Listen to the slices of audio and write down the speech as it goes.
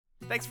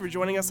Thanks for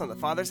joining us on the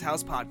Father's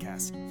House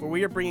podcast, where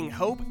we are bringing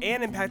hope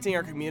and impacting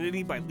our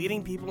community by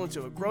leading people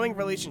into a growing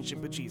relationship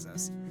with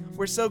Jesus.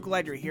 We're so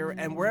glad you're here,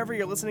 and wherever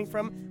you're listening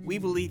from, we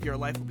believe your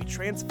life will be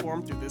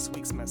transformed through this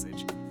week's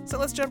message. So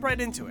let's jump right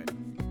into it.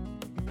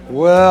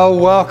 Well,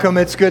 welcome.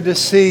 It's good to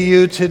see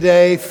you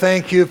today.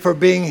 Thank you for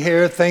being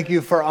here. Thank you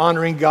for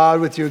honoring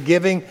God with your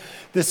giving.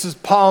 This is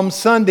Palm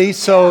Sunday,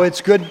 so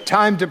it's good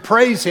time to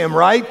praise Him,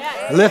 right?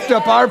 Lift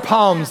up our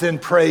palms in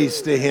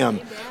praise to Him.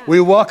 We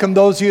welcome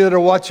those of you that are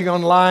watching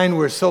online.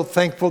 We're so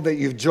thankful that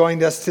you've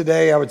joined us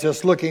today. I was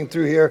just looking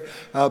through here,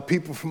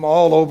 people from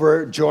all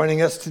over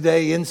joining us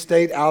today,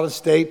 in-state,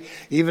 out-of-state,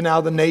 even out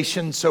of the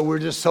nation. So we're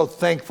just so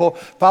thankful.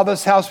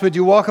 Father's House, would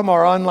you welcome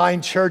our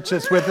online church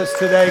that's with us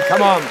today?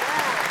 Come on.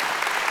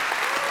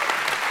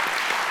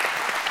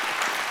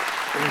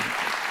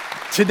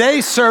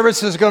 Today's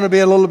service is going to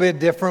be a little bit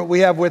different. We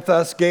have with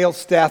us Gail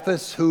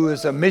Stathis, who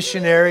is a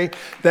missionary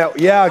that,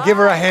 give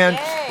her a hand,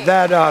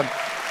 that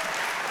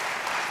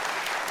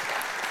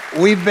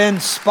we've been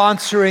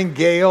sponsoring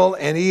Gail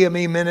and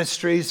EME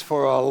Ministries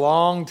for a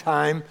long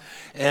time.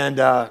 And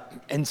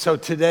so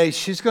today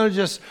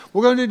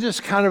we're going to do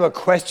just kind of a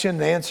question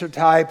and answer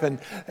type and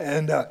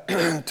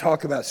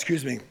talk about,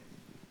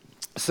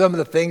 some of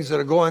the things that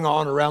are going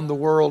on around the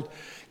world,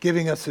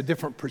 giving us a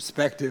different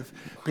perspective,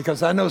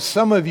 because I know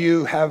some of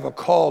you have a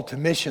call to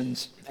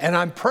missions, and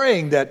I'm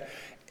praying that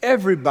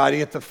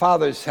everybody at the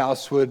Father's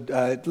House would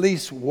at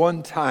least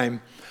one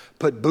time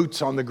put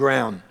boots on the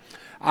ground.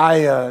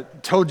 I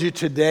told you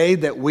today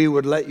that we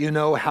would let you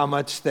know how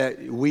much that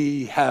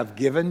we have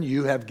given,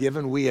 you have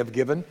given, we have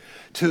given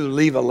to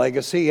Leave a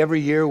Legacy.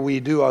 Every year we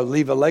do our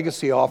Leave a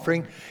Legacy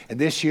offering, and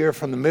this year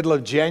from the middle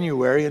of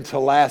January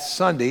until last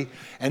Sunday.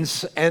 And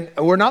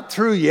we're not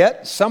through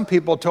yet. Some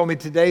people told me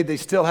today they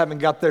still haven't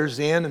got theirs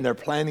in, and they're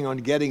planning on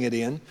getting it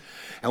in.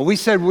 And we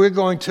said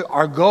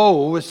our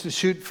goal was to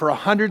shoot for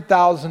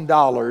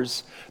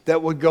 $100,000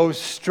 that would go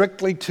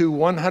strictly to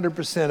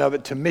 100% of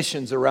it to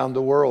missions around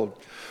the world.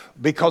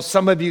 Because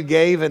some of you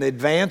gave in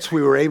advance,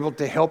 we were able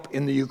to help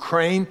in the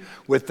Ukraine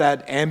with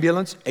that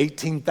ambulance,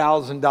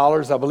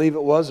 $18,000, I believe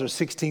it was, or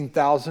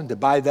 $16,000 to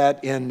buy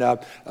that in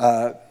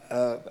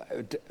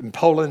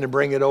Poland and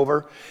bring it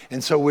over.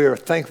 And so we are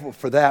thankful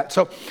for that.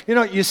 So,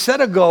 you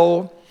set a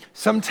goal.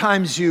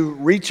 Sometimes you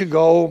reach a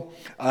goal.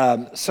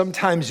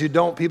 Sometimes you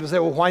don't. People say,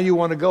 well, why do you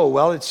want to go?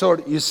 Well, it's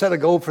you set a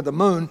goal for the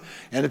moon,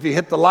 and if you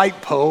hit the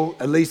light pole,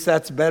 at least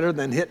that's better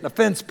than hitting a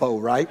fence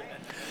pole, right?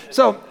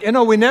 So,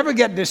 we never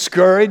get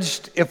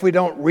discouraged if we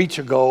don't reach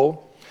a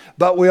goal,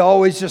 but we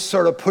always just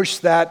sort of push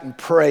that and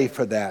pray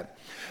for that.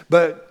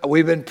 But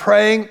we've been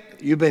praying,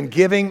 you've been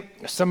giving,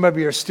 some of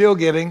you are still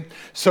giving.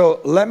 So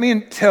let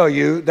me tell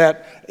you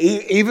that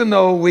even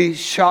though we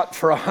shot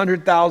for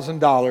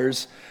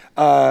 $100,000,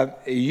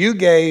 you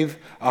gave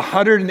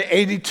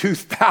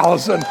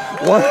 $182,112.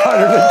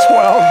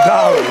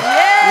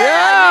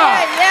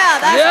 Yeah,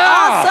 that's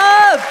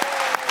awesome.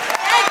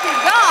 Thank you,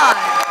 God.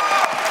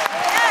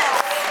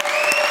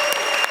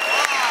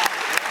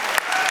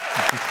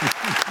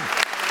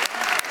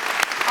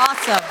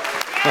 Awesome.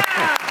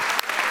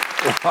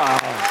 Wow.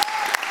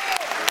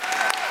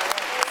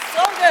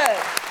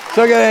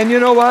 So good. And you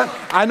know what?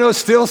 I know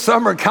still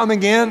some are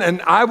coming in,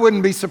 and I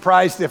wouldn't be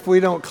surprised if we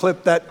don't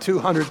clip that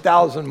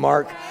 200,000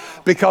 mark,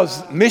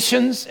 because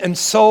missions and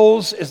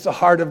souls is the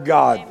heart of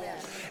God.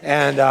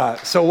 Amen. And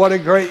so what a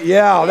great,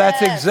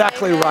 that's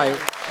exactly right.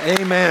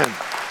 Amen.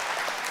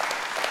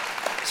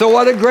 So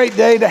what a great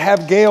day to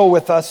have Gail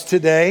with us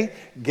today.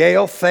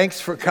 Gail, thanks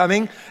for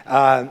coming.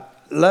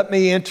 Let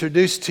me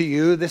introduce to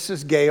you, this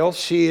is Gail.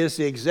 She is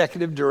the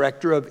executive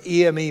director of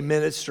EME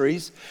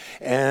Ministries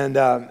and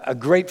a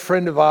great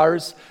friend of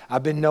ours.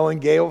 I've been knowing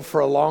Gail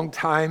for a long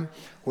time.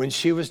 When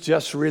she was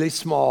just really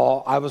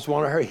small, I was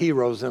one of her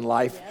heroes in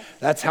life. Yes.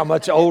 That's how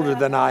much older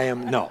than I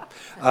am. No.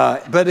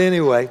 But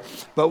anyway,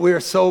 we are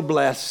so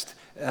blessed.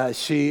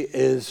 She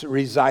is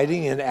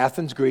residing in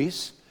Athens,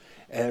 Greece,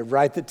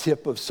 right at the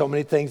tip of so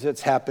many things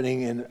that's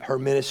happening in her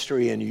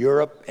ministry in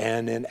Europe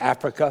and in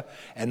Africa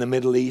and the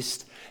Middle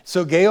East.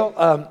 So Gail,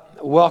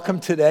 welcome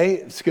today.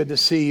 It's good to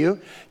see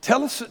you.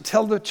 Tell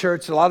the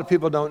church, a lot of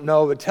people don't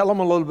know, but tell them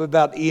a little bit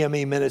about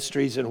EME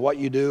Ministries and what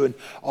you do and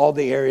all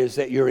the areas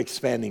that you're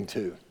expanding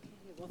to.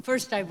 Well,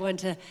 first I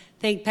want to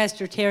thank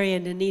Pastor Terry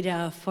and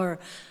Anita for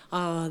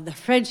the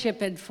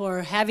friendship and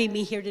for having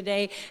me here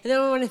today. And then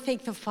I want to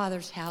thank the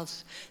Father's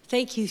House.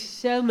 Thank you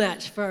so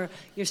much for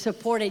your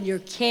support and your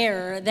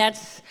care.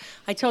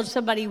 I told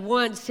somebody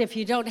once, if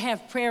you don't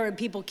have prayer and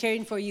people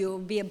caring for you, it will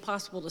be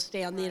impossible to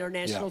stay on the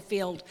international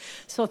field.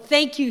 So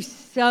thank you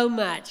so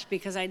much,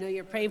 because I know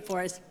you're praying for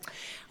us.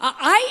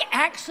 I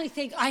actually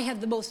think I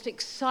have the most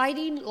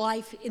exciting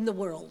life in the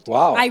world.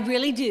 Wow. I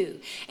really do.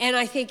 And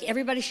I think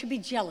everybody should be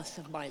jealous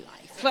of my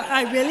life.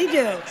 I really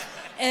do.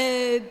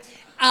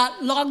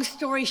 Long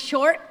story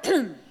short,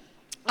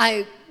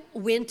 I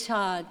went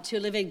to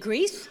live in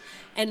Greece.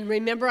 And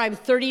remember, I'm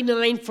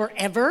 39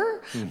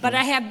 forever, but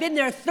I have been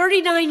there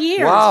 39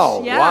 years.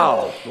 Wow,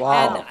 yeah.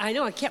 wow. And I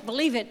know, I can't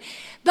believe it.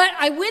 But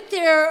I went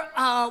there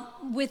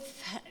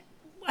with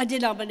a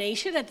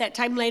denomination at that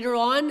time. Later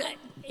on,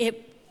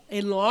 it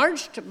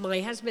enlarged.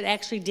 My husband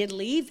actually did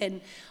leave,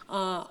 and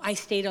I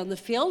stayed on the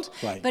field.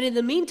 Right. But in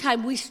the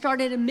meantime, we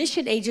started a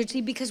mission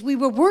agency because we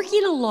were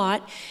working a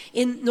lot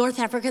in North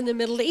Africa and the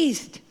Middle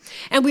East.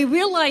 And we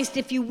realized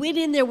if you went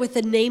in there with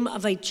the name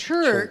of a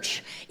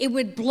church, it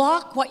would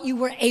block what you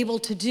were able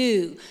to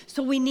do.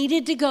 So we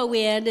needed to go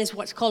in as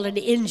what's called an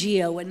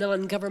NGO, a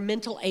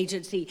non-governmental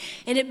agency.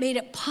 And it made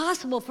it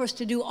possible for us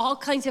to do all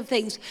kinds of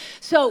things.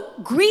 So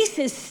Greece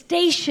is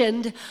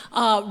stationed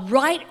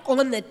right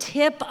on the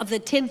tip of the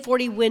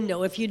 1040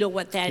 window, if you know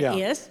what that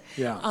is.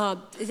 Yeah.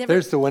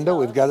 There's the window.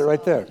 We've got it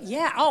right there.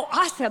 Yeah. Oh,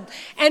 awesome.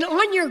 And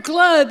on your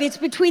globe, it's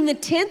between the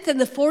 10th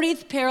and the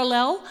 40th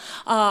parallel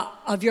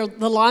of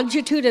the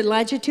longitude and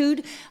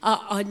latitude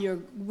on your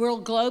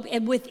world globe.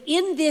 And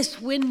within this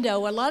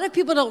window, a lot of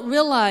people don't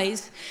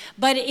realize,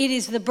 but it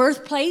is the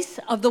birthplace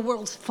of the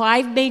world's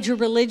 5 major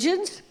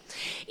religions.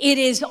 It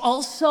is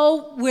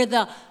also where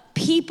the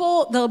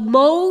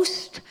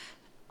most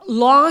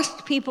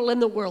lost people in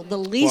the world, the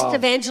least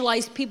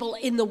evangelized people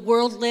in the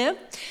world live.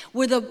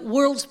 We're the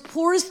world's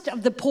poorest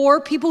of the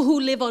poor. People who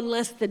live on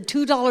less than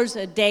 $2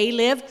 a day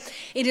live.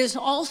 It is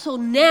also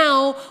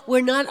now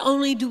where not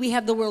only do we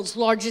have the world's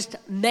largest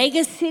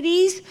mega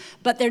cities,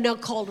 but they're now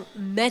called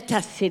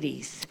meta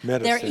cities.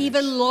 They're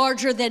even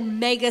larger than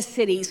mega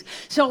cities.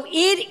 So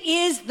it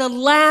is the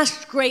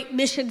last great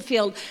mission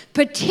field,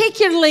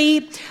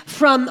 particularly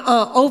from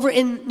over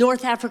in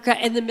North Africa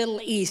and the Middle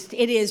East.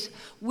 It is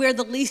where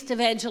the least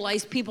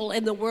evangelized people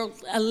in the world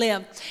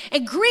live.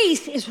 And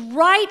Greece is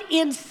right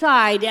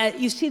inside.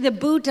 You see the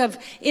boot of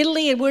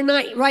Italy, and we're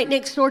not right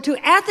next door to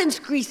Athens.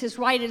 Greece is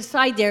right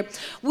inside there.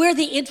 We're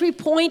the entry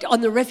point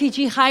on the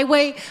refugee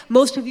highway.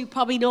 Most of you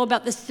probably know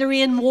about the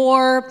Syrian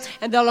war,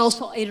 and then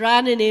also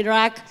Iran and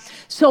Iraq.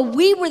 So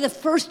we were the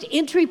first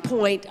entry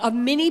point of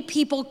many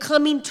people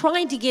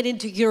trying to get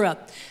into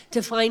Europe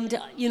to find,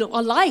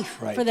 a life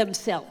for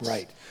themselves.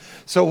 Right.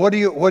 So what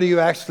do you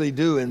actually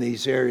do in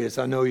these areas?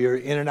 I know you're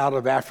in and out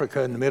of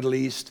Africa and the Middle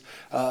East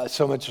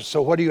so much.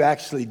 So what are you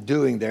actually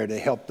doing there to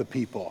help the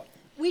people?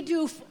 We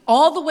do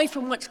all the way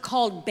from what's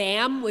called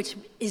BAM, which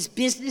is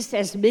Business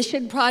as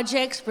Mission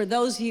Projects, for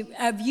those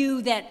of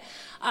you that,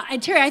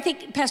 and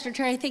Pastor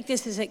Terry, I think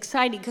this is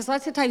exciting because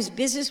lots of times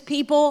business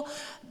people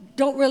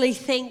don't really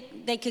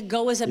think they could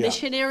go as a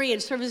missionary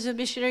and serve as a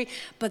missionary,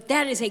 but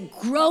that is a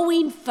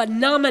growing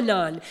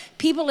phenomenon.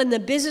 People in the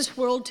business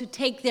world to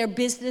take their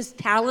business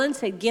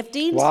talents and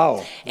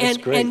giftings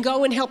and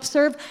go and help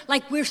serve.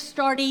 Like we're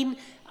starting,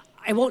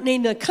 I won't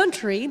name the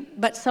country,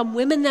 but some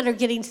women that are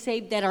getting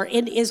saved that are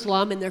in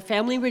Islam and their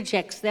family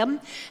rejects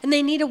them, and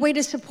they need a way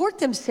to support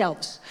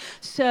themselves.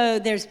 So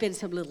there's been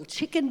some little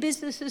chicken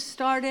businesses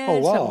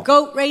started, some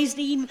goat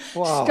raising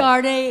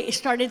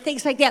started,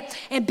 things like that.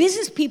 And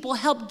business people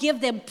help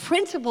give them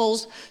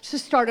principles to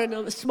start on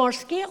a small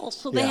scale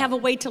so they have a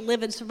way to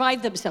live and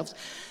survive themselves.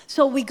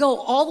 So we go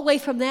all the way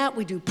from that.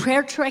 We do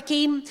prayer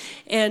trekking,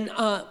 and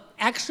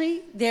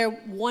actually they're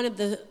one of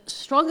the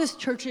strongest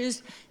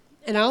churches,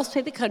 and I'll say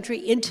the country,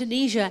 in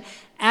Tunisia,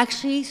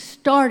 actually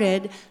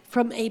started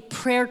from a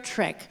prayer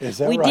trek. Is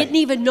that we right? didn't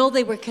even know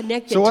they were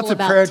connected. So what's a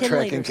prayer trek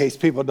later. in case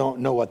people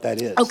don't know what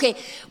that is? Okay,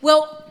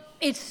 well,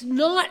 it's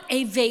not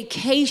a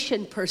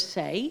vacation per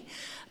se,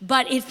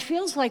 but it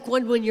feels like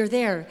one when you're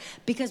there.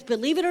 Because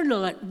believe it or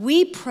not,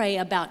 we pray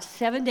about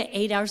 7 to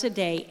 8 hours a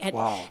day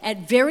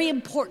at very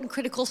important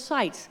critical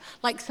sites,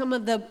 like some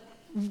of the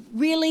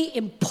really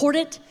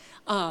important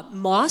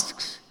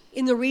mosques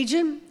in the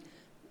region.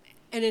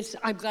 And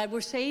I'm glad we're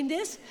saying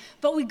this,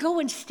 but we go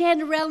and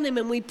stand around them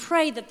and we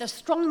pray that the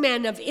strong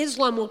man of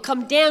Islam will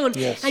come down.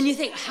 Yes. And you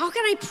think, how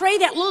can I pray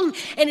that long?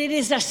 And it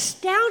is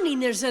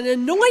astounding. There's an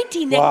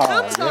anointing that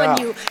comes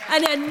on you,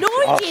 an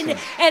anointing,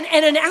 and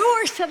an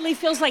hour suddenly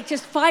feels like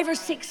just 5 or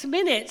 6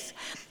 minutes.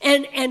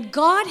 And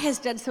God has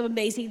done some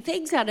amazing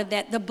things out of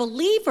that. The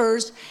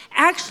believers,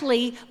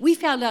 actually, we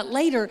found out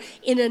later,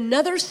 in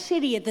another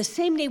city, at the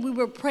same day we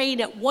were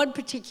praying at one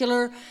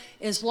particular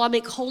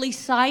Islamic holy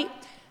site,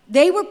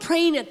 they were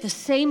praying at the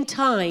same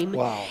time.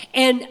 Wow.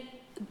 And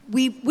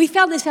we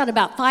found this out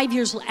about 5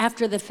 years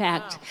after the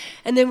fact.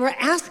 And they were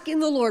asking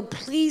the Lord,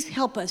 please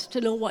help us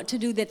to know what to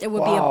do, that there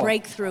would be a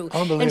breakthrough.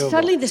 And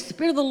suddenly the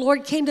Spirit of the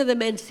Lord came to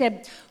them and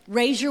said,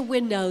 raise your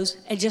windows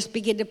and just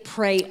begin to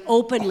pray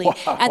openly.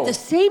 Wow. At the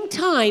same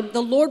time,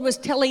 the Lord was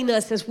telling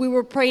us as we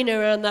were praying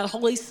around that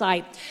holy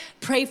site,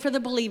 pray for the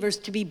believers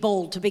to be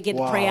bold, to begin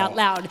to pray out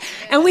loud.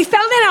 And we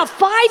found that out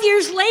 5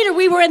 years later.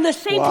 We were in the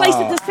same place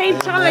at the same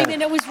time,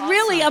 and it was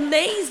really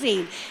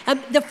amazing.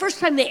 The first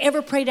time they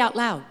ever prayed out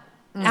loud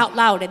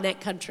in that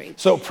country.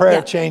 So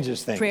prayer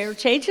changes things. Prayer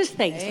changes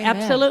things, Amen.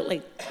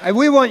 Absolutely. And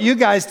we want you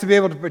guys to be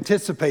able to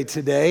participate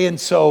today, and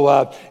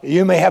so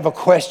you may have a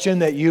question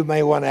that you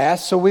may want to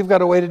ask, so we've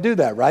got a way to do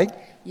that, right?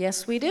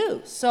 Yes, we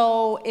do.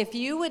 So if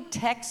you would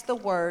text the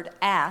word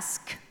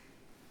ask,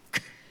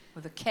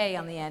 with a K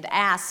on the end,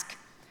 ask.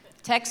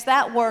 Text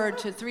that word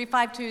to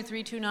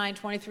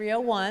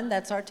 352-329-2301.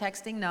 That's our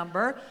texting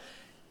number.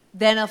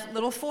 then a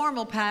little form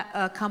will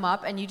come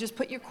up, and you just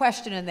put your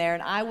question in there,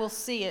 and I will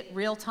see it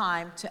real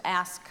time to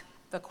ask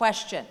the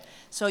question.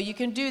 So you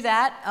can do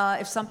that.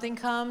 If something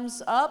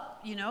comes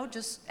up,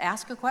 just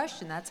ask a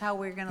question. That's how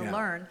we're going to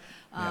learn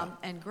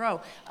and grow.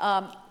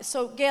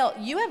 So Gail,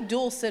 you have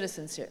dual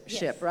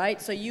citizenship,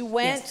 right? So you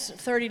went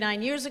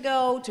 39 years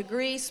ago to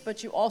Greece,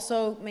 but you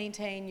also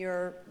maintain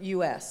your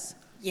U.S.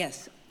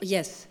 Yes.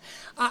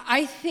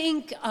 I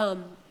think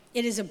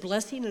it is a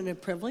blessing and a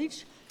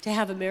privilege to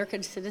have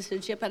American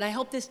citizenship, and I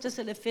hope this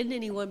doesn't offend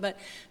anyone, but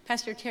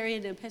Pastor Terry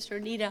and Pastor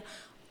Anita,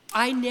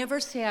 I never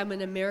say I'm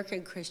an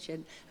American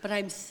Christian, but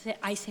I say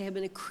I'm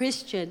a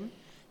Christian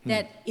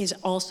that is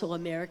also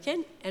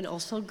American and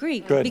also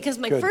Greek. Good, because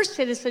my good. first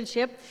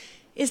citizenship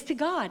is to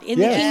God in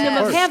Yes, the kingdom of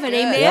of course. heaven. Good.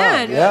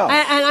 Amen.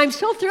 Yeah. And I'm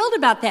so thrilled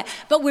about that.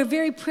 But we're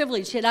very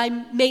privileged, and I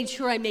made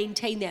sure I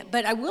maintained that.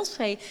 But I will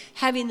say,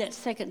 having that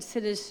second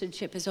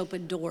citizenship has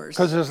opened doors.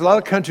 Because there's a lot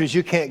of countries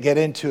you can't get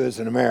into as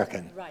an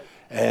American. Right.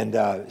 And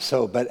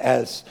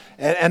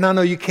and I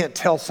know you can't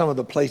tell some of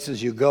the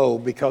places you go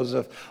because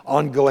of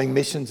ongoing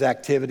missions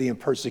activity and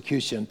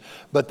persecution,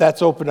 but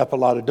that's opened up a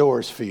lot of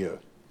doors for you.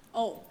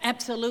 Oh,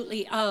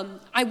 absolutely.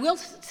 I will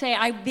say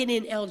I've been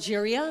in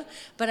Algeria,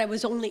 but I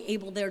was only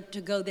able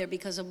to go there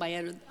because of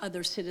my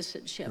other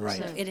citizenship. Right.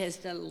 So it has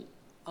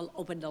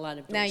opened a lot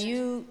of doors. Now,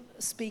 you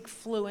speak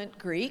fluent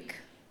Greek.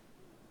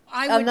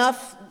 I would,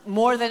 Enough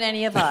more than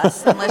any of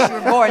us, unless you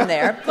were born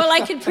there. Well, I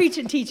can preach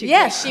and teach.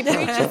 Yes, she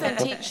preaches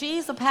and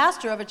she's a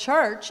pastor of a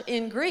church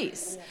in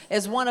Greece,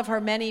 is one of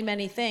her many,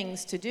 many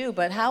things to do.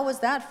 But how was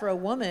that for a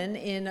woman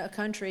in a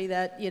country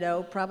that,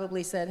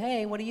 probably said,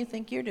 hey, what do you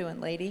think you're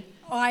doing, lady?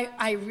 Oh,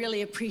 I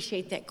really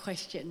appreciate that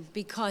question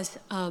because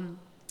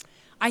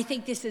I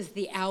think this is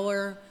the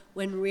hour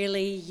when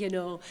really,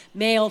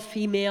 male,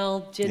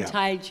 female,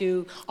 Gentile,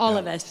 Jew, all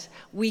of us,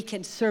 we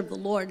can serve the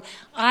Lord.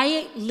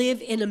 I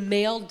live in a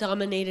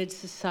male-dominated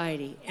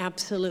society,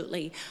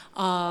 absolutely.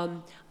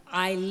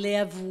 I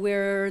live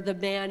where the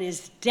man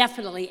is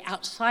definitely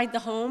outside the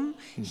home.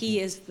 Mm-hmm. He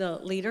is the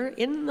leader.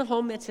 In the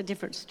home, it's a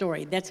different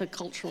story. That's a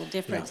cultural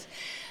difference. Yeah.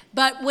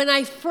 But when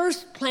I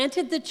first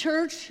planted the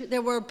church,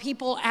 there were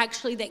people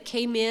actually that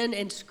came in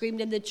and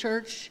screamed in the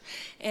church,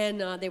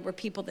 and there were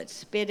people that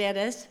spit at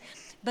us.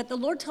 But the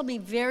Lord told me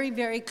very,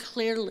 very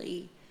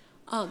clearly,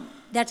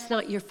 that's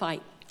not your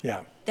fight.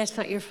 Yeah. That's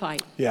not your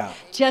fight. Yeah.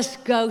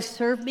 Just go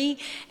serve me.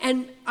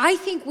 And I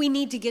think we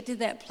need to get to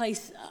that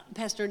place,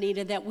 Pastor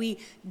Anita, that we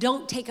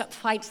don't take up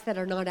fights that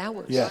are not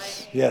ours.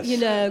 Yes, yes.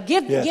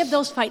 Give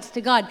those fights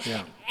to God.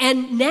 Yeah.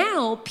 And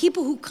now,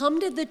 people who come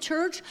to the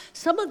church,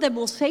 some of them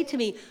will say to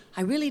me,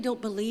 I really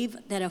don't believe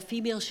that a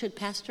female should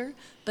pastor,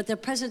 but the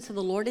presence of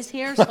the Lord is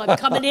here, so I'm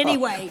coming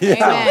anyway. Yeah.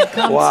 Amen.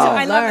 Come Wow.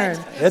 to learn.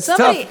 It's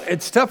tough.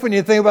 It's tough when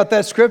you think about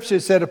that scripture.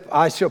 It said,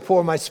 I shall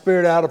pour my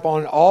spirit out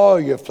upon all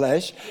your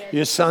flesh. Yes.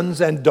 Your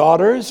sons and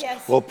daughters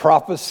will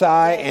prophesy.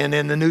 Yes. And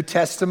in the New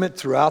Testament,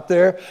 throughout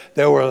there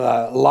were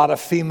a lot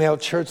of female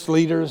church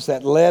leaders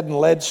that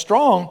led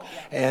strong.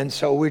 And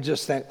so we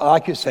just think,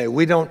 like you say,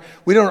 we don't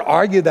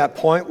argue that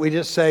point. We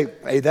just say,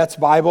 hey, that's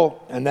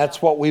Bible, and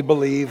that's what we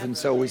believe, and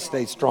so we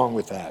stay strong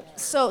with that.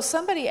 So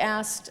somebody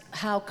asked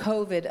how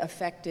COVID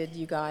affected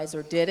you guys,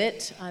 or did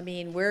it? I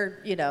mean, we're,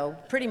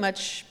 pretty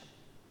much,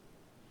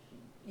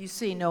 you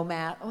see no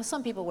mask. Well,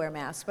 some people wear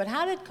masks, but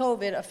how did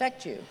COVID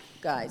affect you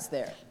guys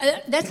there?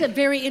 That's a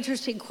very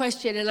interesting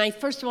question, and I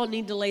first of all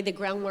need to lay the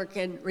groundwork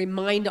and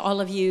remind all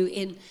of you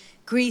in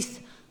Greece,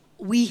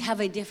 we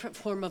have a different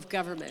form of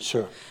government.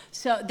 Sure.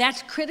 So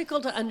that's critical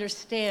to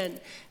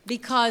understand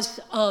because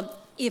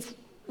if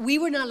we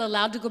were not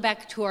allowed to go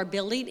back to our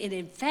building, and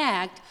in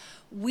fact,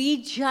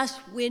 we just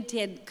went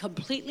in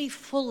completely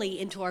fully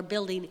into our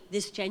building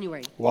this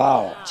January.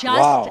 Wow.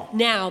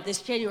 Now,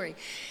 this January.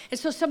 And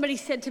so somebody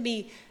said to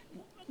me,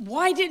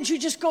 why didn't you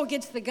just go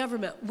against the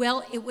government?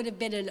 Well, it would have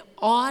been an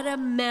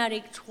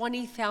automatic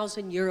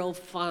 20,000 euro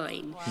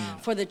fine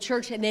for the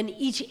church and then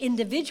each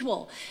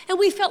individual. And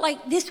we felt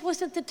like this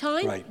wasn't the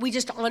time. Right. We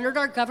just honored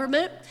our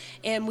government,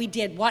 and we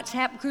did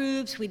WhatsApp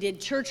groups, we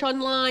did church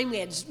online, we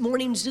had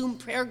morning Zoom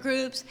prayer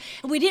groups,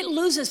 and we didn't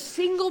lose a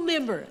single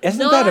member. Isn't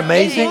that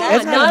amazing?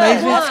 Isn't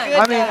that amazing?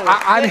 I mean,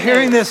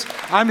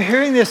 I'm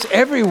hearing this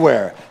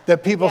everywhere,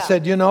 that people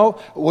said,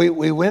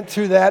 we went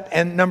through that,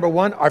 and number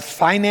one, our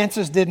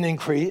finances didn't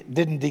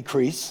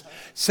decrease.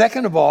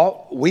 Second of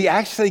all, we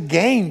actually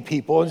gained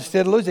people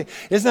instead of losing.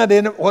 Isn't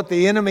that what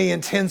the enemy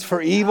intends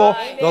for evil?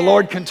 The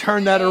Lord can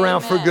turn that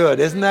around for good.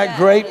 Isn't that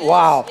great?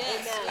 Wow.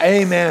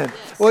 Amen.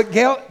 Well,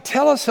 Gail,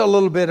 tell us a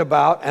little bit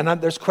about, and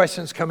there's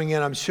questions coming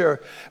in, I'm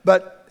sure,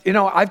 but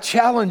I've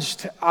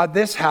challenged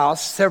this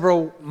house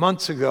several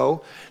months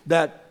ago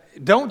that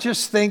don't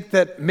just think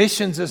that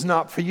missions is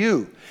not for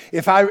you.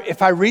 If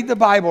I read the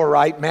Bible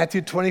right,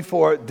 Matthew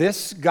 24,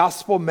 this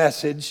gospel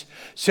message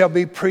shall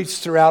be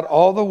preached throughout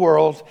all the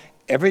world,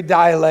 every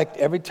dialect,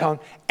 every tongue,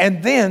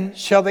 and then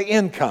shall the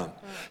end come.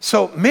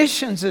 So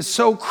missions is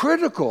so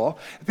critical.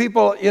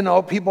 People,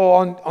 people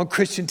on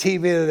Christian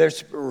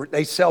TV,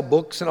 they sell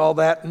books and all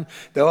that, and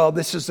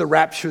this is the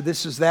rapture,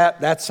 this is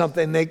that, that's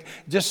something.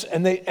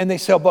 They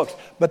sell books.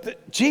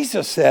 But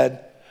Jesus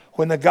said,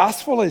 when the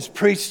gospel is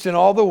preached in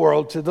all the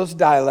world to those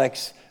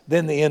dialects,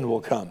 then the end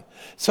will come.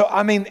 So,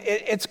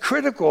 it's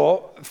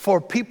critical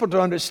for people to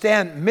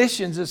understand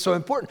missions is so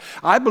important.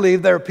 I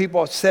believe there are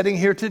people sitting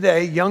here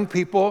today, young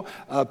people,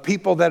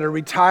 people that are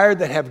retired,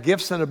 that have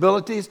gifts and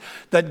abilities,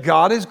 that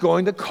God is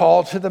going to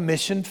call to the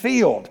mission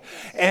field.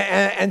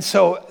 And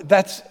so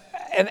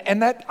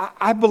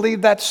I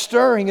believe that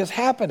stirring is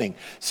happening.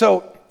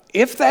 So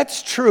if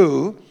that's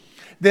true,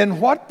 then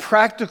what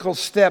practical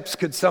steps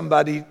could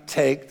somebody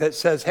take that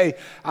says, hey,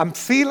 I'm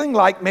feeling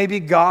like maybe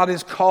God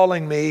is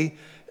calling me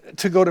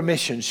to go to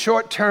mission,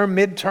 short term,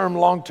 mid-term,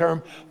 long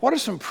term? What are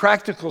some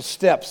practical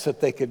steps that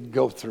they could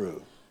go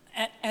through?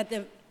 At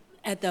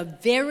the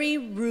very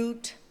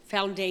root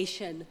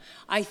foundation,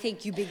 I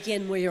think you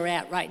begin where you're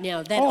at right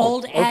now. That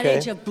old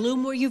adage of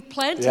bloom where you've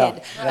planted.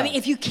 Yeah. I mean,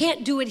 if you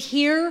can't do it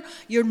here,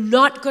 you're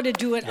not going to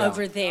do it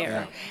over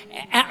there.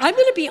 Yeah. I'm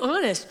going to be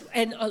honest,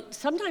 and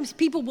sometimes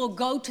people will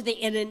go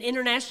in an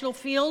international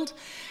field,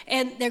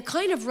 and they're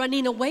kind of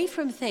running away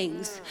from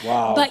things.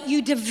 Wow. But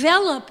you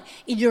develop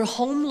in your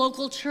home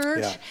local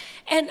church,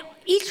 and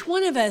each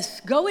one of us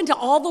go into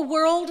all the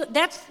world.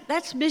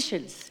 That's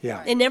missions.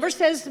 Yeah. It never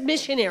says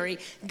missionary.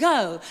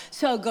 Go.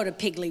 So go to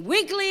Piggly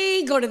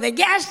Wiggly, go to the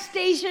gas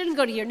station,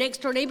 go to your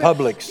next door neighbor.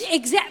 Publix.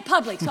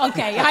 Publix.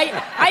 Okay.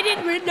 I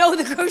didn't know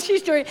the grocery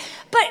store,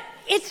 but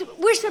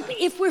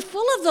if we're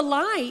full of the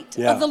light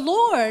of the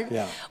Lord,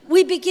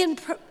 we begin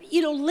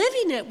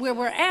living it where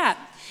we're at.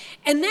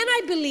 And then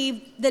I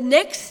believe the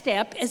next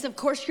step is, of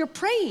course, you're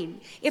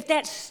praying. If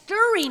that's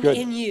stirring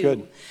in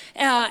you,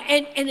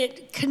 and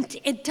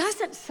it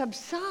doesn't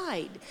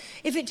subside,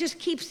 if it just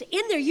keeps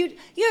in there, you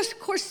of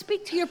course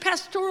speak to your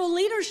pastoral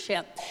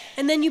leadership,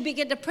 and then you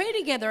begin to pray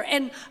together.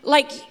 And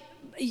like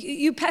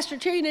you, Pastor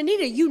Terry and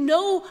Anita, you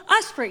know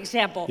us, for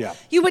example. Yeah.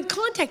 You would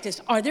contact us.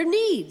 Are there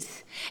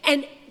needs?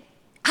 And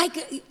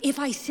if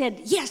I said,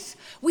 yes,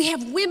 we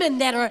have women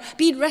that are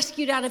being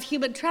rescued out of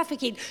human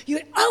trafficking,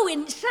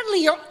 and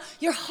suddenly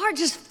your heart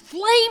just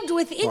flamed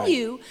within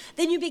you,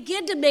 then you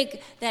begin to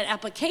make that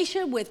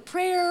application with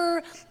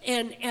prayer,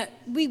 and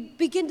we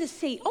begin to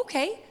see,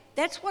 okay,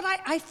 that's what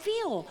I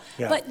feel.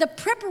 Yeah. But the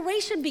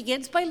preparation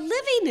begins by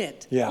living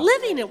it. Yeah.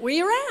 Living it where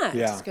you're at.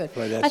 Yeah. That's good.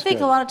 Right, I think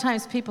a lot of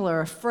times people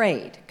are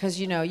afraid because,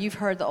 you've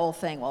heard the old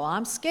thing, well,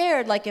 I'm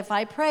scared. Like if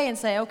I pray and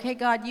say, okay,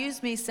 God,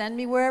 use me, send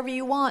me wherever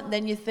you want,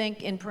 then you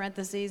think in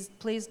parentheses,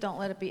 please don't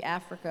let it be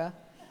Africa.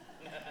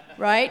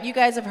 Right? You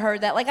guys have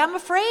heard that. Like, I'm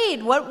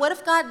afraid. What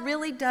if God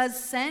really does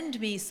send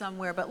me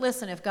somewhere? But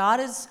listen, if God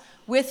is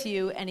with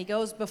you and he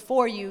goes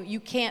before you, you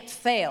can't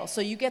fail. So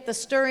you get the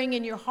stirring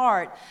in your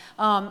heart.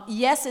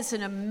 Yes, it's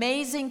an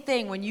amazing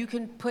thing when you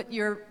can put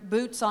your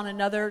boots on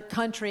another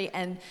country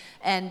and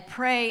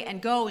pray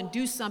and go and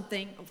do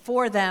something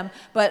for them.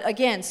 But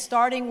again,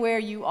 starting where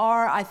you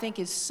are, I think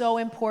is so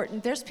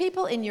important. There's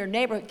people in your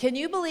neighborhood. Can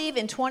you believe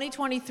in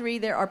 2023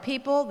 there are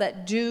people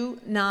that do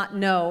not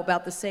know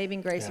about the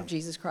saving grace of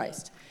Jesus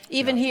Christ,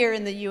 even here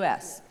in the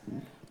U.S.?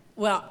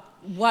 Well,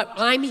 what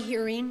I'm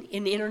hearing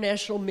in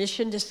international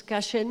mission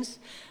discussions,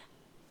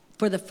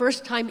 for the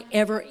first time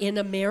ever in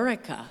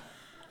America,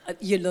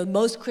 the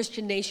most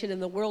Christian nation in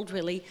the world,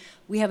 really,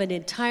 we have an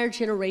entire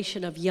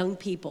generation of young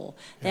people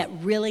that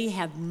really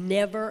have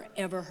never,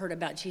 ever heard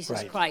about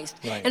Jesus Christ.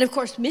 Right. And of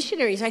course,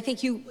 missionaries, I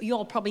think you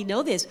all probably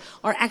know this,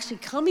 are actually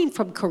coming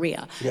from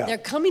Korea. Yeah. They're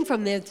coming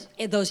from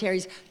those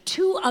areas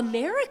to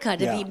America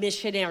to be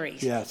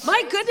missionaries. Yes.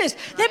 My goodness.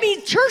 That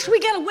means, church, we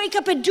got to wake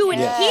up and do it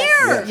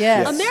here.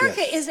 Yes.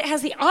 America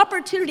has the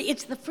opportunity.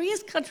 It's the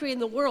freest country in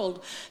the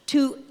world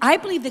I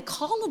believe the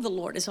call of the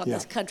Lord is on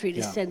this country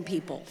to send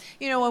people.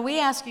 When we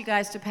ask you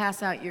guys to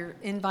pass out your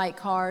invite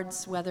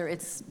cards, whether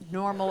it's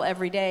normal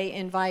everyday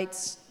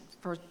invites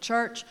for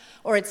church,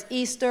 or it's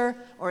Easter,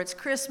 or it's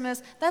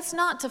Christmas, that's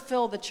not to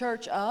fill the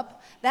church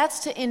up. That's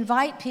to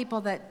invite people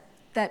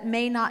that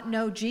may not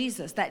know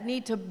Jesus, that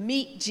need to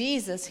meet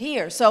Jesus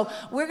here. So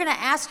we're going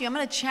to ask you, I'm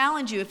going to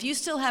challenge you, if you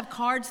still have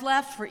cards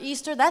left for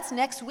Easter, that's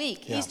next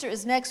week. Yeah. Easter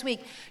is next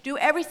week. Do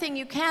everything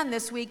you can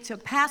this week to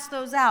pass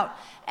those out.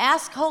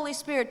 Ask Holy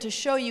Spirit to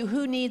show you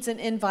who needs an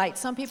invite.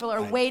 Some people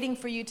are waiting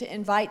for you to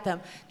invite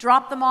them.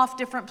 Drop them off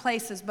different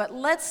places, but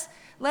let's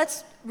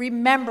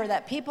remember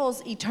that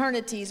people's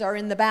eternities are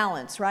in the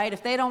balance, right?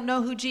 If they don't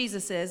know who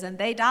Jesus is and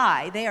they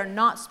die, they are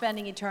not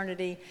spending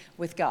eternity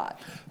with God.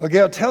 Well,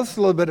 Gail, tell us a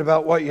little bit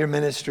about what your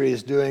ministry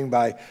is doing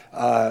by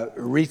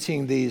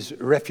reaching these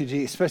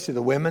refugees, especially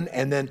the women,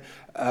 and then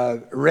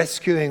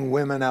rescuing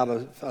women out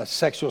of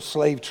sexual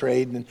slave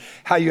trade, and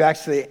how you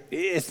actually,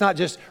 it's not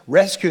just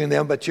rescuing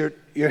them, but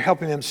you're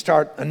helping them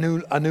start a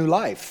new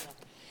life.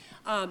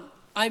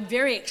 I'm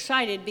very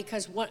excited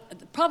because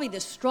probably the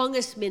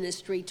strongest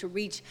ministry to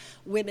reach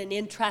women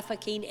in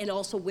trafficking and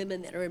also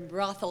women that are in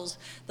brothels,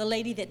 the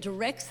lady that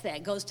directs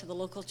that goes to the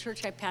local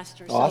church I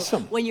pastor.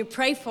 Awesome. So when you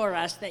pray for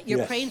us, that you're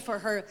Yes. praying for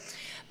her.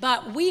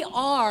 But we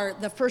are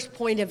the first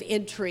point of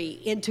entry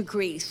into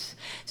Greece.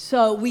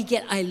 So we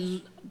get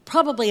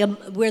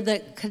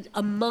we're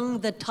among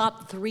the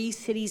top 3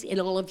 cities in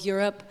all of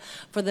Europe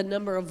for the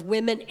number of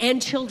women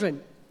and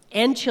children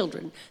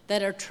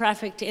that are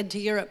trafficked into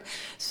Europe.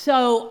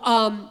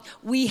 So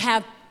we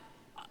have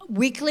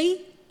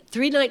weekly,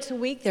 3 nights a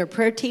week, there are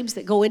prayer teams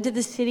that go into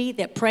the city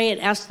that pray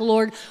and ask the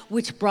Lord,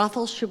 which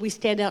brothel should we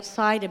stand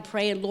outside and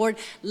pray, and Lord,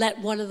 let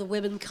one of the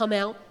women come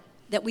out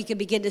that we can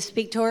begin to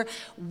speak to her.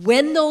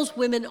 When those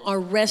women are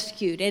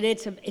rescued, and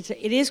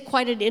it is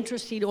quite an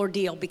interesting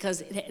ordeal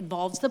because it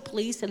involves the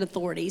police and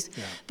authorities,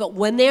 but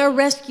when they are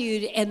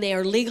rescued and they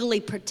are legally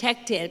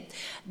protected,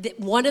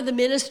 one of the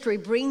ministry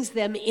brings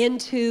them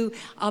into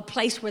a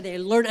place where they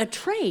learn a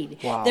trade.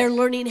 Wow. They're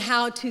learning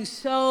how to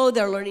sew,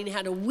 they're learning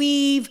how to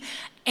weave,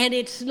 and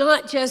it's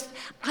not just,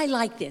 I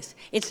like this,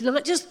 it's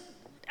not just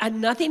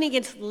nothing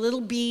against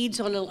little beads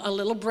on a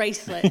little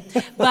bracelet,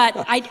 but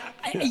I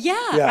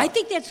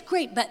think that's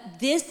great. But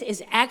this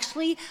is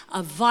actually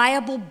a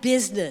viable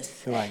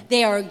business. Right.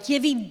 They are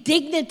giving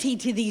dignity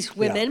to these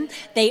women. Yeah.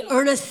 They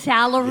earn a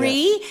salary.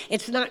 Yes.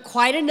 It's not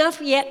quite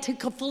enough yet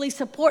to fully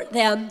support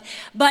them,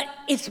 but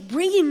it's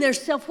bringing their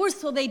self-worth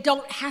so they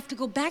don't have to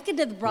go back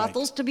into the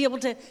brothels to be able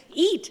to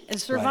eat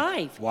and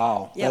survive. Right.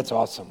 Wow, that's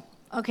awesome.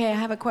 Okay, I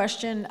have a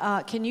question.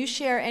 Can you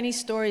share any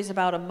stories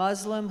about a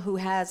Muslim who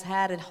has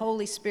had a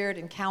Holy Spirit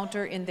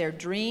encounter in their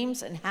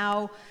dreams, and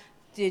how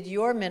did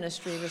your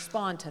ministry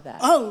respond to that?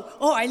 Oh,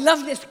 I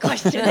love this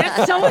question.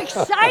 That's so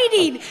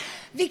exciting.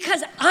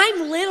 Because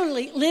I'm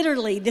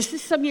literally, this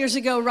is some years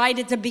ago, right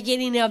at the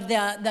beginning of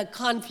the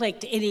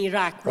conflict in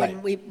Iraq,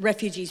 when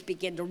refugees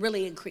began to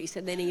really increase,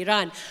 and then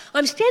Iran.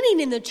 I'm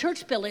standing in the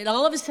church building, and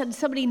all of a sudden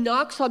somebody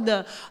knocks on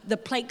the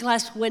plate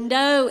glass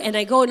window, and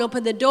I go and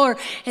open the door,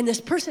 and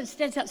this person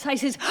stands outside and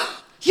says,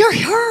 "You're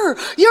her."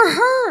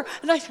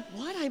 And I said,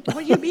 what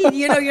do you mean,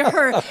 you're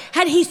her?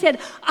 And he said,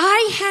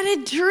 I had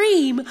a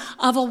dream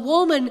of a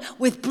woman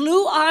with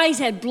blue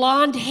eyes and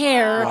blonde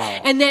hair,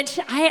 and that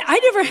I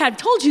never had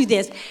told you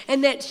this,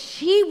 and that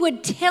she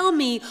would tell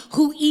me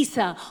who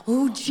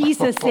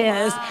Jesus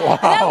is. Wow.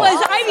 That was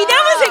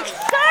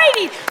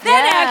exciting.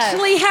 That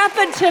actually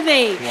happened to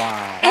me.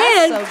 Wow.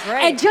 That's so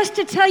great. And just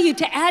to tell you,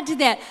 to add to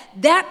that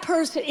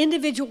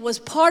individual was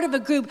part of a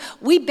group.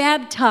 We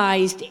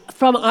baptized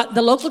from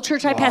the local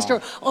church I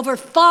pastor over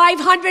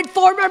 500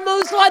 former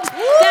Muslims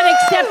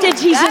that accepted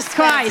Jesus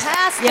Christ.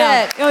 Fantastic.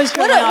 Yeah, it was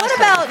really awesome. What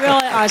about,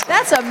 really awesome.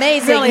 That's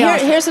amazing. Really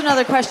awesome. Here's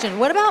another question.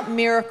 What about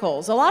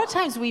miracles? A lot of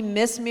times we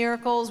miss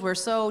miracles. We're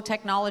so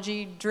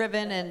technology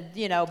driven and,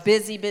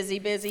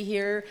 busy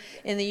here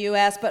in the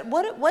U.S. But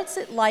what's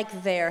it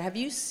like there? Have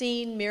you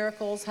seen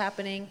miracles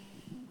happening?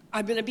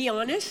 I'm going to be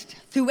honest.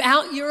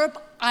 Throughout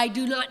Europe, I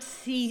do not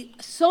see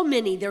so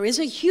many. There is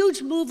a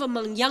huge move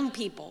among young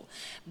people.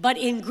 But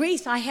in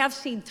Greece, I have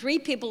seen 3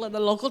 people in the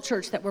local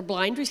church that were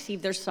blind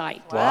receive their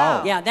sight.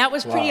 Wow. Yeah, that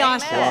was pretty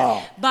awesome.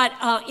 Wow. But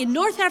in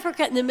North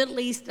Africa and the Middle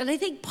East, and I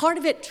think part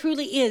of it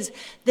truly is,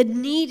 the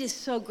need is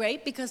so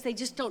great because they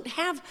just don't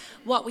have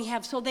what we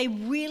have. So they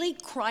really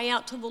cry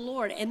out to the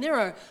Lord. And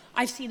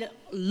I've seen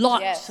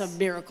lots of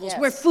miracles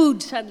where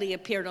food suddenly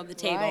appeared on the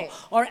table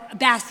or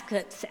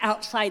baskets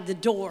outside the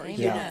door,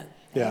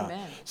 Yeah.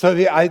 Amen. So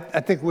I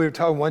think we were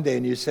talking one day,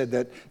 and you said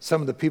that some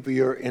of the people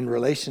you're in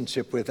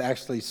relationship with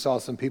actually saw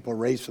some people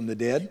raised from the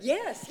dead.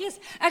 Yes.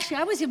 Actually,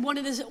 I was in one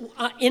of those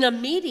in a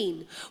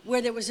meeting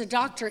where there was a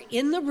doctor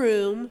in the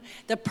room.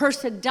 The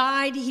person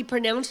died. He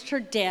pronounced her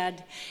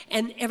dead,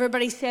 and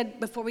everybody said,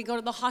 before we go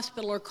to the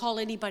hospital or call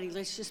anybody,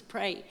 let's just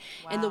pray.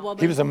 Wow. And the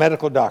woman. He was a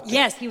medical doctor.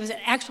 Yes, he was an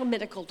actual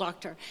medical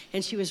doctor,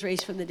 and she was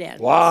raised from the dead.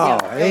 Wow.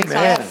 Yeah,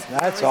 Amen.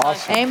 That's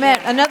awesome. Amen.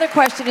 Another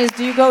question is,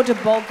 do you go to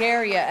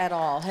Bulgaria at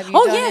all? Have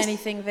you done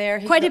anything there?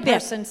 Quite a bit. The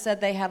person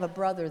said they have a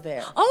brother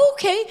there. Oh,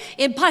 okay.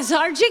 In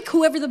Pazarjic,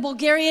 whoever the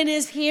Bulgarian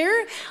is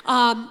here,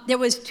 there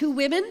was 2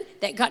 women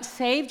that got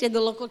saved in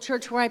the local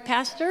church where I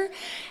pastor.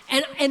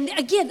 And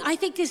again, I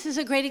think this is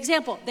a great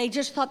example. They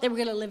just thought they were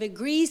going to live in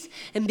Greece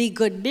and be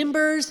good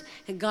members,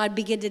 and God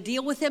began to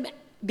deal with them.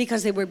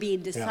 Because they were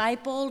being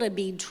discipled and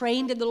being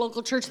trained in the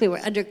local church. They were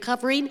under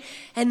covering,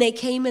 and they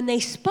came and they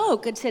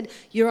spoke and said,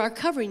 "You're our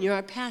covering, you're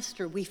our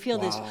pastor. We feel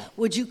this.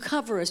 Would you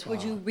cover us?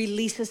 Would you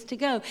release us to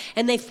go?"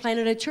 And they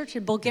planted a church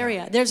in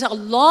Bulgaria. There's a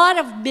lot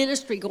of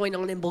ministry going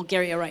on in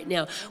Bulgaria right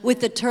now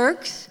with the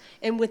Turks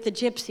and with the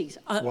gypsies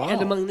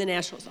and among the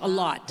nationals, a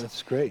lot.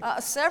 That's great.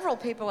 Several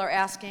people are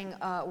asking,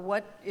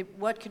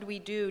 what could we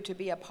do to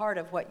be a part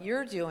of what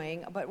you're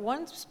doing? But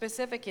one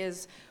specific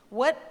is,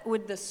 what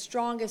would the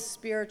strongest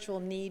spiritual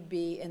need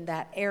be in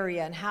that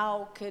area, and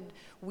how could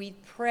we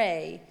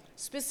pray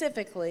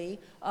specifically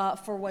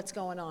for what's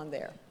going on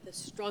there? The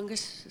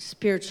strongest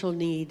spiritual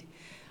need.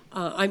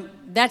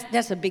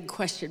 That's a big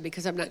question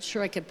because I'm not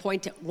sure I could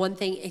point to one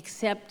thing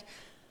except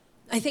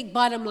I think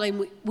bottom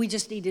line, we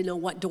just need to know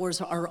what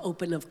doors are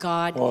open of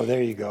God. Oh,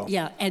 there you go.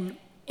 Yeah, and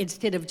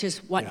instead of just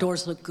what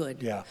doors look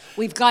good. Yeah.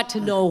 We've got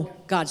to know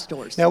God's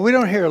doors. Now, we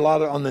don't hear a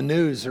lot on the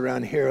news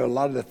around here, a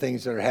lot of the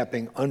things that are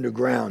happening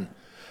underground.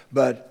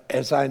 But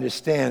as I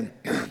understand,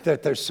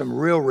 that there's some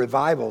real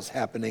revivals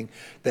happening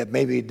that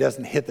maybe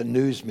doesn't hit the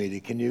news media.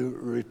 Can you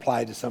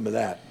reply to some of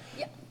that?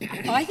 Yeah.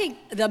 I think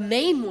the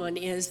main one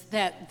is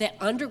that the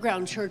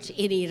underground church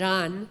in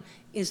Iran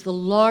is the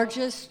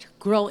largest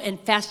and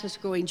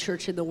fastest growing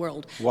church in the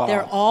world. Wow.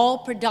 They're all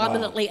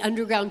predominantly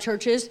underground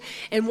churches.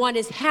 And what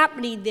is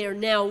happening there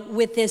now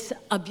with this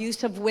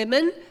abuse of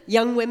women,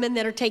 young women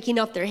that are taking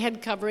off their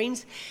head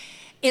coverings,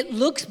 it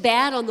looks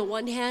bad on the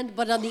one hand,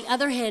 but on the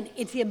other hand,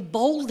 it's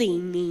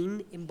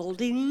emboldening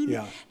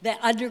the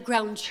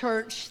underground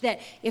church, that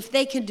if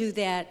they can do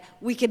that,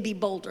 we can be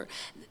bolder.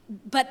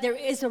 But there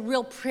is a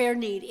real prayer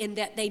need in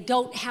that they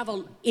don't have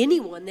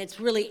anyone that's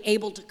really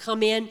able to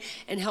come in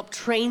and help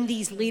train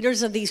these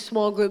leaders of these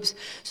small groups.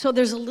 So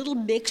there's a little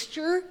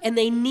mixture, and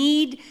they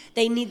need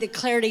the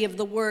clarity of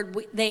the word.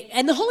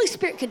 And the Holy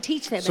Spirit can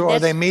teach them. So are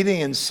they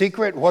meeting in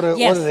secret? What are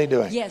they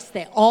doing? Yes,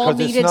 they all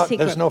meet in secret.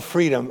 There's no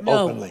freedom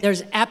openly. No,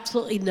 there's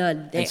absolutely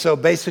none. And so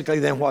basically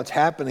then what's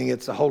happening,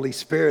 it's the Holy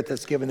Spirit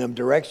that's giving them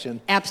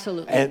direction.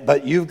 Absolutely.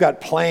 But you've got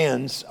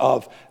plans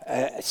of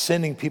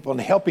sending people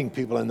and helping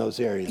people in those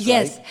areas,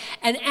 yes, right?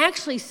 And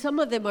actually some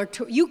of them are,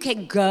 you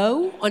can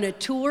go on a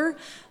tour.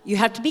 You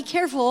have to be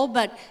careful,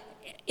 but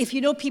if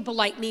you know people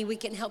like me, we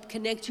can help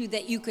connect you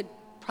that you could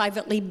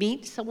privately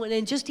meet someone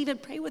and just even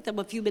pray with them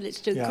a few minutes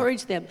to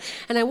encourage them.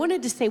 And I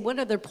wanted to say one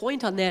other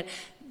point on that.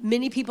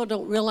 Many people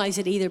don't realize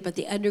it either, but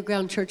the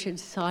underground church in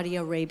Saudi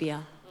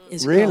Arabia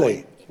is really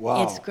growing.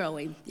 Wow. It's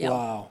growing. Yeah.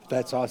 Wow,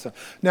 that's awesome.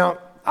 Now,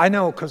 I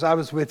know because I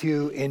was with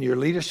you in your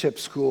leadership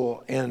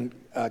school in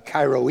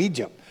Cairo,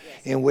 Egypt,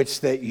 in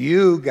which that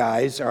you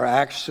guys are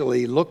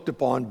actually looked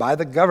upon by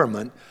the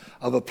government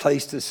of a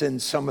place to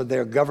send some of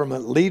their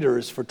government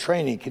leaders for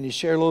training. Can you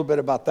share a little bit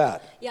about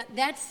that? Yeah,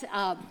 that's,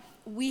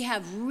 we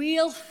have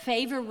real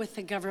favor with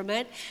the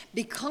government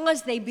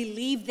because they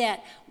believe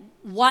that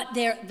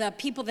the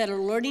people that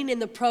are learning in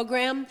the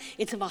program,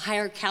 it's of a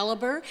higher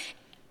caliber.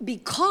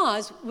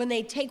 Because when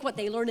they take what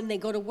they learn and they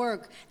go to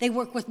work, they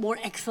work with more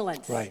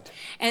excellence. Right.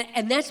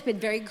 And that's been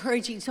very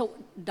encouraging. So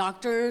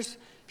doctors,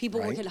 people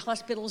work in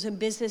hospitals and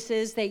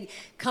businesses, they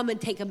come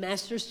and take a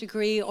master's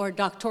degree or a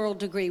doctoral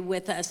degree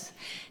with us.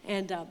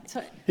 And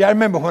yeah, I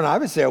remember when I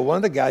was there, one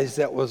of the guys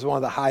that was one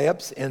of the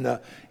high-ups in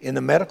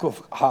the medical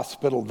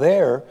hospital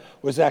there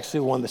was actually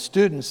one of the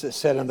students that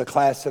sat in the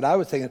class that I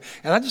was taking.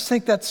 And I just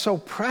think that's so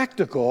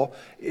practical,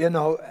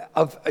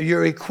 of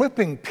you're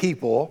equipping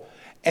people.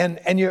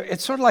 And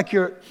it's sort of like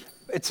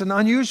it's an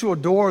unusual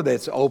door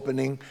that's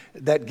opening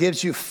that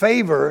gives you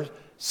favor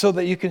so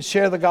that you can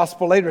share the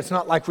gospel later. It's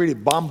not like really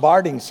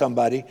bombarding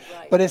somebody,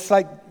 but it's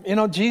like,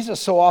 Jesus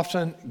so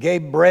often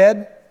gave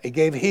bread, he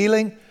gave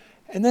healing,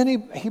 and then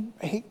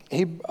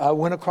he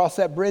went across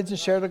that bridge and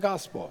shared the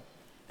gospel.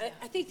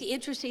 I think the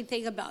interesting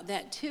thing about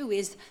that too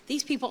is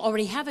these people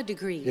already have a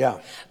degree. Yeah.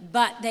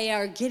 But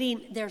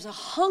there's a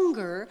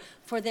hunger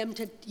for them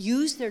to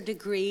use their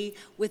degree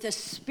with a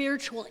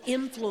spiritual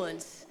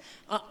influence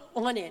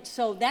on it.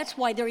 So that's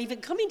why they're even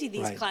coming to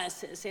these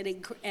classes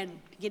and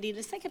getting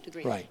a second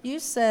degree. Right. You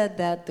said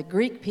that the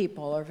Greek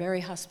people are very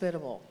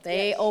hospitable.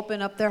 They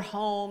open up their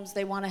homes.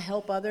 They want to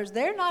help others.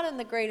 They're not in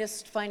the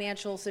greatest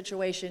financial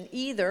situation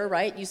either,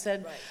 right? You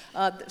said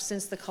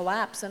since the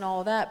collapse and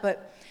all of that.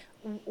 But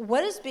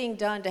what is being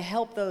done to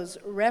help those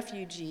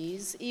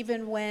refugees,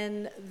 even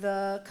when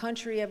the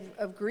country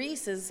of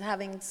Greece is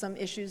having some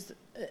issues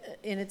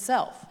in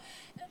itself?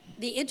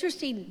 The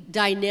interesting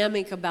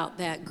dynamic about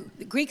that,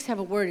 the Greeks have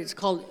a word, it's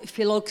called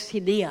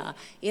philoxenia.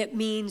 It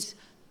means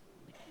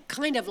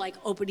kind of like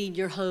opening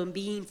your home,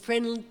 being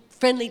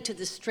friendly to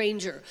the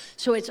stranger.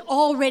 So it's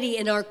already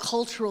in our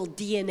cultural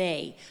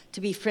DNA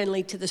to be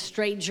friendly to the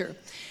stranger.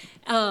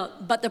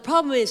 But the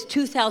problem is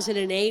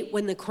 2008,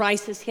 when the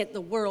crisis hit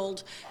the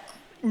world,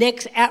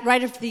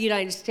 right after the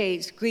United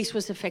States, Greece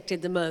was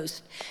affected the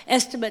most.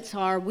 Estimates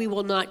are we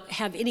will not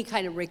have any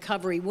kind of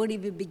recovery, won't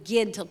even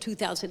begin till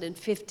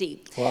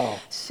 2050. Wow.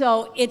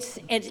 So it's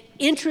an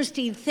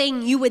interesting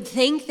thing. You would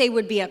think they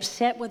would be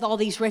upset with all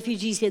these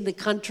refugees in the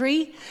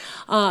country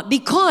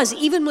because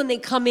even when they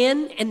come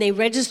in and they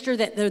register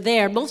that they're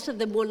there, most of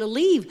them want to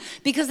leave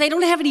because they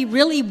don't have any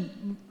really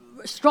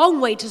strong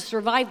way to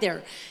survive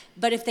there.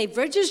 But if they've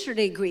registered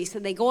in Greece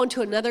and they go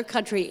into another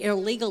country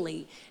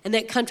illegally and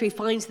that country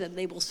finds them,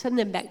 they will send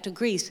them back to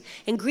Greece.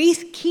 And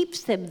Greece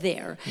keeps them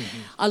there. Mm-hmm.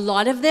 A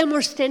lot of them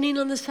are standing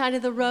on the side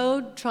of the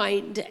road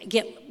trying to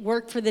get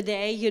work for the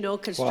day,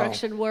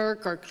 construction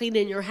work or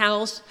cleaning your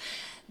house.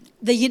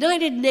 The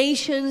United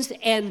Nations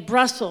and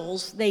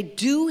Brussels, they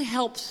do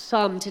help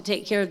some to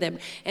take care of them.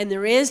 And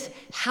there is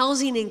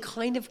housing in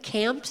kind of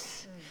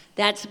camps.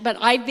 But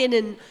I've been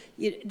in,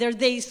 there are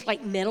these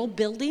like metal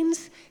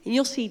buildings, and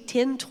you'll see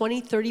 10,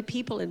 20, 30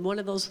 people in one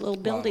of those little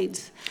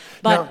buildings.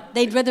 But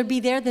they'd rather be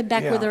there than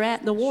back where they're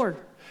at in the war.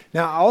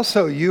 Now,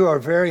 also, you are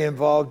very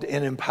involved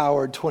in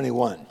Empowered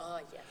 21.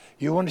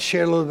 You want to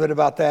share a little bit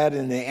about that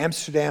in the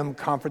Amsterdam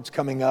conference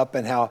coming up,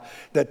 and how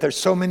that there's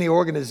so many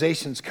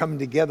organizations coming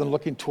together and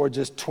looking towards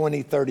this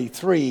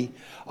 2033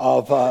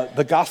 of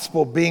the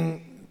gospel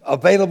being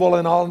available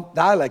in all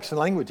dialects and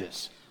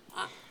languages.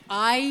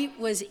 I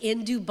was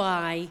in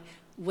Dubai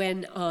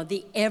when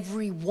the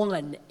every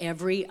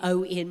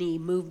O-N-E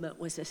movement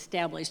was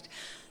established.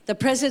 The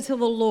presence of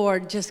the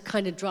Lord just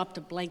kind of dropped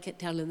a blanket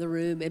down in the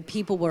room, and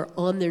people were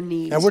on their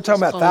knees. And we're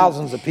talking about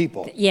thousands of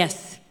people.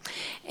 Yes.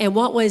 And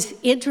what was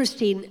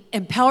interesting,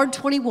 Empowered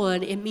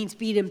 21, it means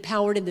being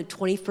empowered in the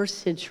 21st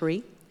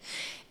century.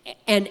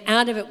 And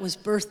out of it was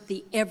birthed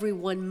the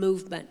Everyone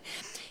movement.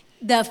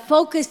 The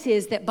focus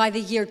is that by the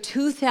year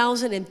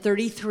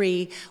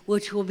 2033,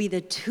 which will be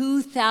the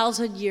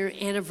 2,000-year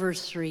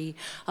anniversary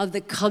of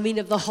the coming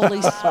of the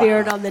Holy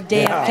Spirit on the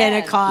day of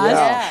Pentecost,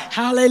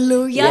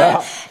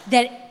 hallelujah,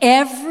 that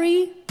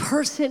every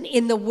person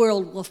in the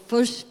world will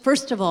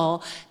first of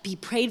all be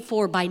prayed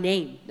for by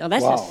name. Now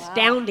that's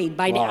astounding.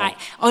 By name,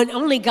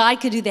 only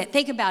God could do that.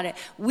 Think about it.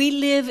 We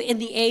live in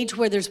the age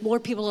where there's more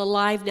people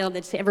alive now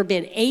than's ever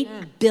been.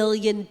 8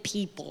 billion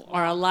people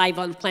are alive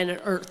on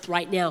planet Earth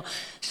right now.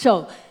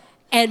 So,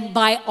 and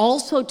by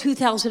also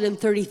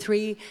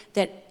 2033,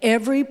 that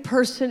every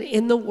person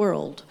in the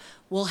world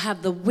will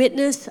have the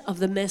witness of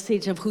the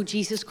message of who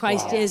Jesus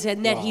Christ is,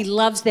 and that he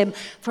loves them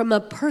from a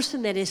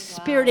person that is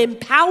spirit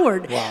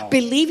empowered,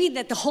 believing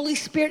that the Holy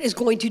Spirit is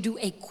going to do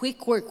a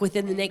quick work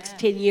within the next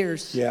 10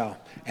 years. Yeah.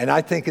 And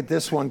I think at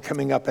this one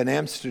coming up in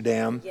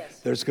Amsterdam,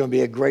 there's going to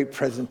be a great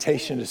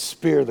presentation to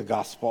spear the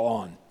gospel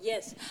on.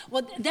 Yes.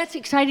 Well, that's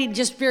exciting.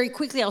 Just very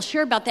quickly, I'll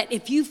share about that.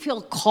 If you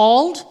feel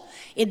called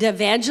into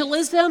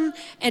evangelism,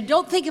 and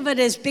don't think of it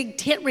as big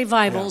tent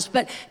revivals,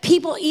 but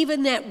people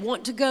even that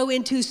want to go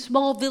into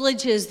small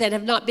villages that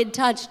have not been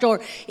touched,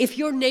 or if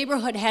your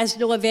neighborhood has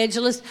no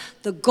evangelist,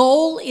 the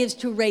goal is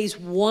to raise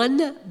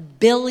 $1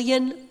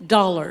 billion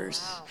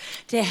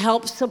to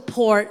help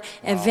support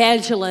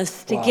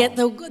evangelists to get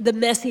the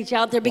message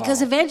out there,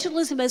 because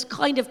evangelism has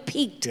kind of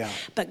peaked.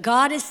 But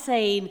God is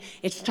saying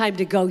it's time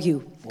to go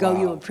you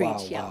and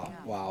preach.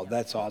 Wow,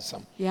 that's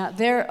awesome.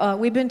 Yeah,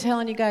 we've been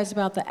telling you guys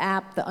about the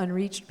app, the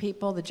Unreached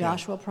People, the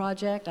Joshua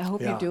Project. I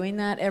hope you're doing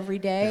that every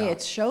day.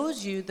 It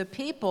shows you the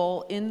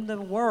people in the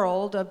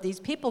world of these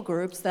people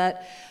groups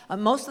that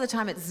most of the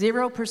time it's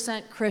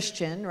 0%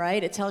 Christian,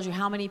 right? It tells you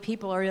how many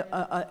people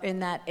are in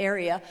that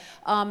area,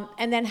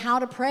 and then how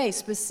to pray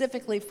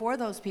specifically for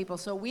those people.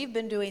 So we've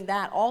been doing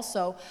that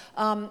also.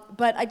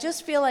 But I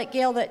just feel like,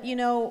 Gail, that,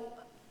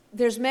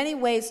 there's many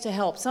ways to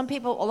help.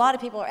 A lot of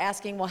people are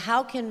asking, well,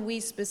 how can we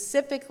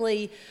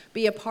specifically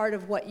be a part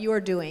of what you're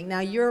doing?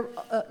 Now,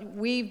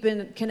 we've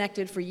been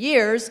connected for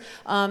years,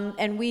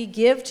 and we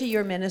give to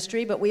your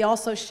ministry, but we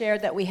also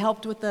shared that we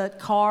helped with the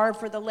car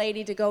for the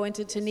lady to go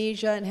into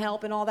Tunisia and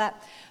help and all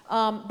that.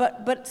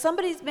 But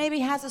somebody maybe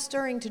has a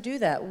stirring to do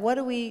that. What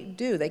do we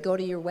do? They go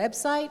to your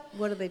website?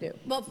 What do they do?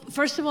 Well,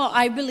 first of all,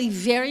 I believe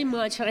very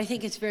much, and I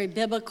think it's very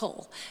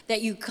biblical,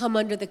 that you come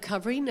under the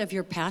covering of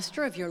your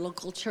pastor, of your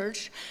local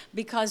church,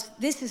 because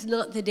this is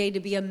not the day to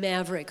be a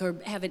maverick or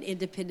have an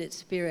independent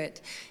spirit.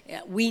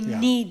 We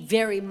need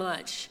very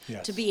much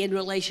to be in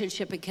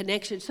relationship and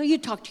connection. So you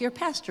talk to your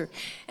pastor,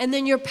 and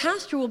then your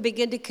pastor will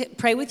begin to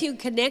pray with you,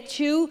 connect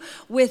you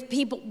with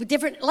people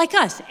different, like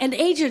us, an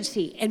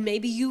agency, and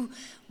maybe you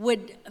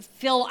would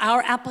fill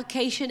our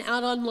application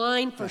out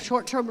online for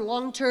short-term,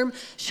 long-term.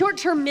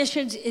 Short-term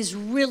missions is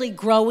really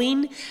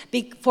growing,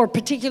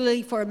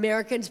 particularly for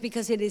Americans,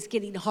 because it is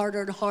getting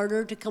harder and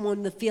harder to come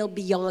on the field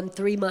beyond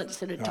 3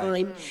 months at a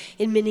time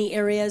in many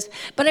areas.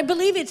 But I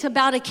believe it's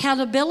about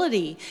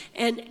accountability.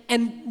 And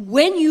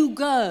when you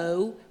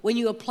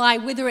apply,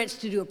 whether it's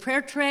to do a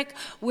prayer trek,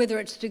 whether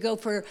it's to go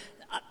for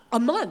a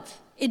month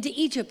into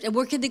Egypt and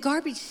work in the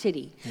garbage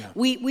city.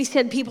 We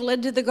send people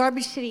into the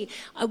garbage city.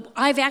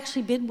 I've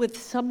actually been with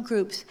some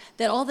groups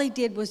that all they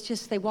did was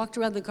they walked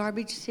around the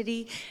garbage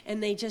city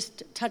and they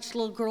just touched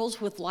little girls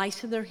with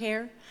lice in their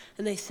hair,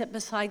 and they sat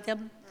beside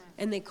them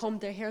and they combed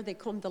their hair, they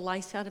combed the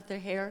lice out of their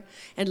hair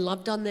and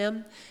loved on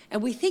them.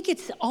 And we think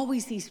it's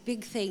always these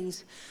big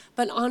things,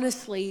 but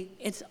honestly,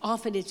 it's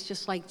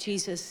just like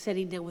Jesus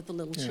sitting down with the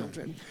little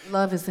children.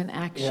 Love is in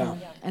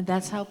action, and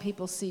that's how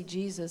people see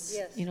Jesus,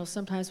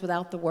 sometimes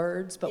without the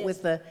words, but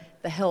with the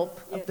help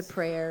of the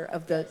prayer,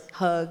 of the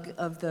hug,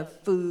 of the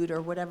food,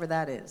 or whatever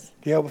that is.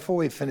 Yeah, before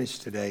we finish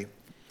today,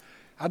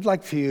 I'd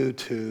like for you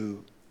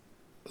to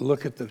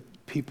look at the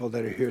people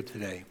that are here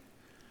today.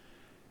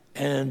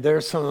 And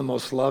they're some of the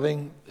most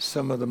loving,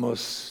 some of the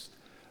most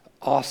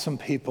awesome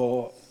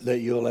people that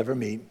you'll ever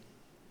meet.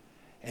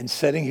 And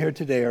sitting here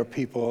today are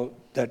people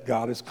that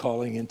God is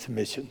calling into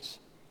missions.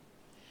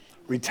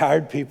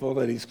 Retired people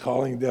that he's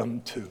calling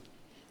them to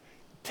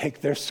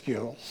take their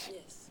skills.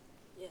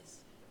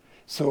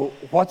 So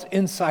what's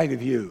inside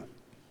of you?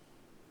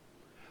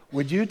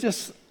 Would you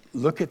just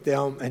look at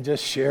them and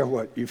just share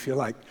what you feel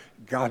like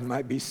God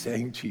might be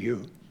saying to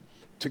you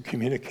to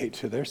communicate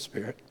to their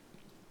spirit?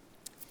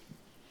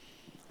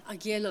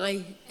 Again,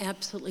 I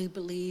absolutely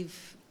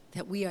believe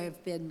that we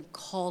have been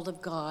called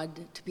of God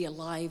to be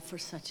alive for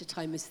such a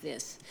time as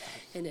this.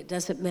 And it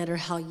doesn't matter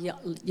how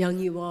young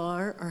you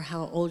are or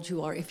how old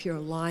you are. If you're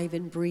alive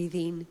and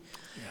breathing,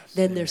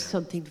 then there's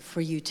something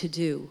for you to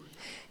do.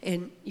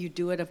 And you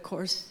do it, of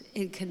course,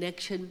 in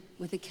connection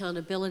with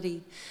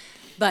accountability.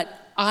 But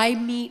I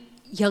meet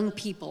young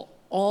people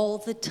all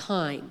the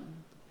time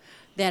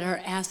that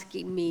are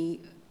asking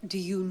me, do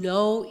you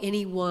know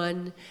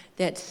anyone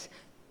that's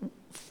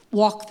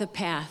walked the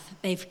path,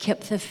 they've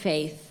kept the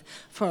faith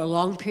for a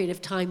long period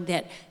of time,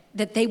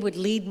 that they would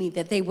lead me,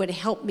 that they would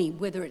help me,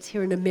 whether it's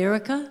here in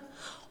America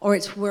or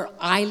it's where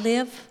I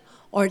live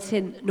or it's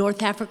in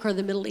North Africa or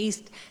the Middle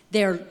East.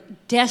 They're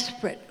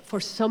desperate for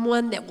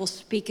someone that will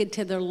speak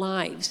into their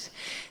lives.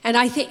 And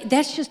I think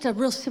that's just a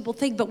real simple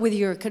thing, but whether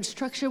you're a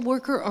construction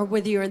worker or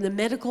whether you're in the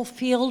medical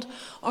field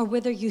or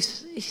whether you're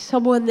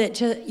someone that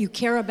you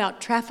care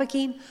about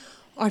trafficking,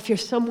 or if you're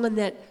someone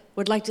that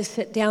would like to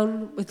sit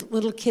down with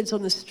little kids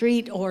on the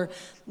street or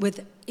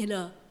in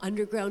a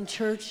underground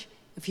church,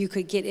 if you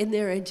could get in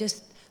there and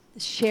just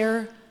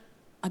share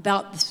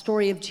about the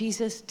story of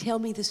Jesus, tell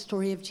me the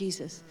story of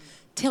Jesus.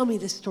 Tell me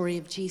the story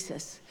of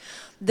Jesus.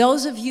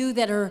 Those of you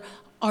that are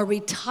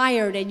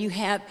retired and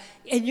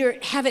you're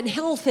having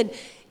health and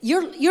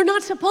you're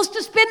not supposed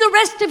to spend the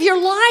rest of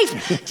your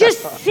life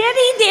just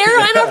sitting there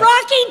in a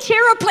rocking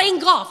chair or playing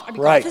golf. I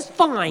mean, Right. golf is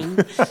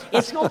fine.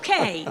 It's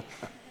okay.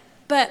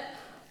 But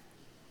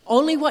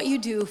only what you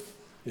do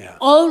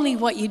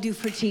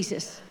for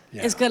Jesus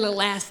is going to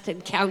last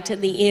and count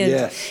in the end.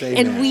 Yes,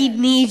 amen. And we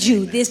need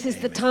you. This is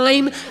the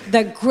time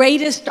the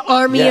greatest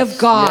army Yes, of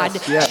God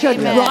yes, should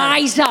Amen.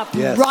 rise up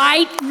Yes.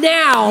 right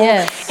now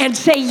Yes. and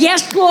say,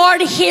 yes,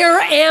 Lord, here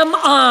am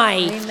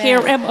I. Amen.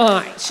 Here am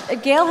I.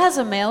 Gail has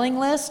a mailing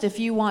list. If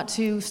you want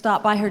to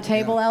stop by her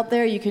table out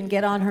there, you can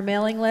get on her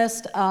mailing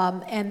list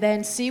and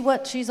then see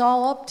what she's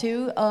all up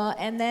to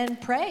and then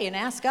pray and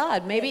ask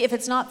God. Maybe if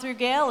it's not through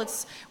Gail,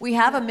 we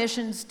have a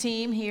missions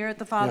team here at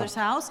the Father's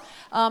house.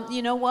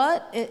 You know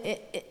what?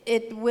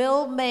 It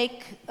will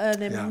make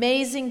an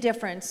amazing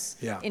difference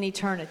in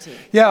eternity.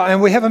 Yeah,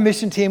 and we have a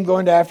mission team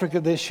going to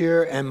Africa this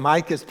year, and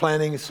Mike is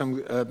planning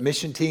some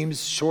mission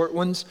teams, short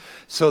ones,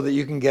 so that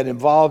you can get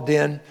involved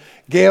in.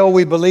 Gail,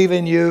 we believe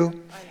in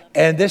you,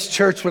 and this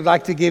church would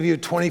like to give you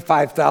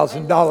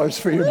 $25,000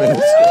 for your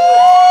ministry.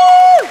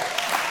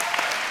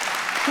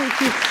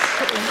 Thank you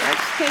so much.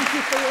 Thank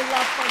you for your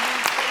love for me.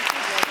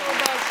 Thank you so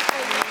much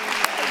for me.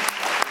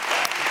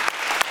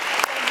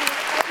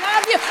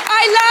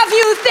 I love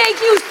you. Thank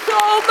you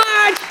so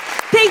much.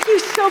 Thank you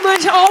so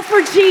much, all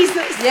for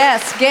Jesus.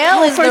 Yes, Gail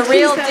All is for the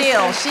real Jesus.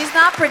 deal. She's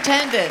not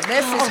pretending.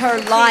 This is her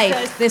for life.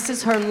 Jesus. This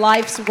is her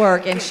life's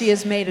work, and she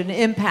has made an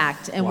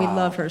impact, and we Wow.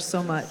 love her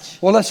so much.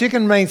 Well, you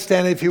can remain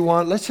standing if you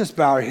want. Let's just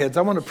bow our heads.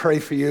 I want to pray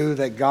for you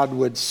that God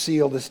would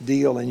seal this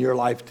deal in your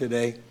life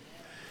today.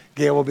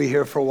 Gail will be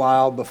here for a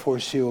while before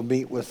she will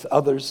meet with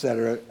others that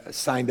are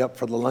signed up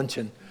for the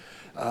luncheon.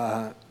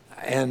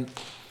 And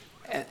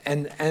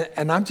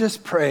I'm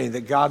just praying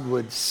that God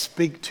would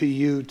speak to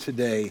you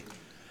today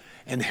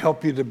and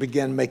help you to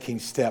begin making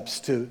steps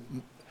to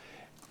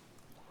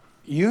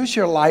use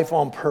your life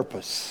on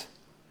purpose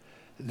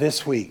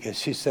this week, as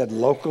she said,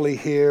 locally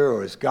here,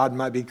 or as God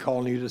might be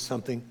calling you to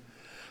something.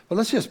 But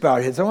let's just bow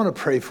our heads. I want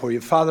to pray for you.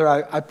 Father,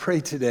 I pray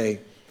today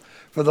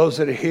for those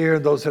that are here,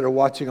 those that are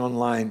watching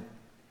online.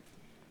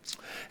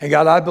 And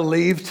God, I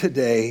believe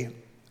today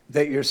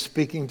that you're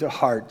speaking to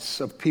hearts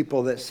of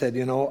people that said,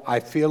 you know, I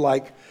feel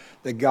like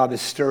that God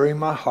is stirring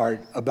my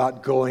heart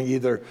about going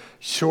either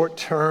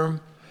short-term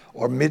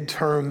or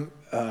midterm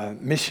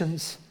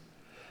missions.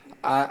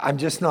 I'm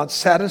just not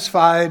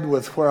satisfied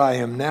with where I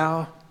am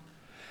now.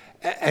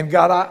 And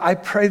God, I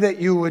pray that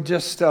you would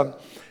just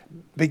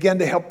begin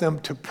to help them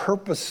to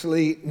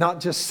purposely not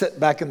just sit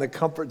back in the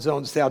comfort zone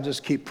and say, I'll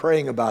just keep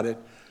praying about it,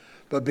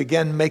 but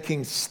begin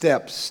making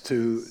steps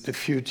to the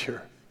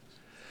future.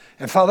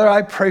 And Father,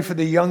 I pray for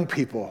the young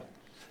people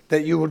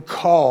that you would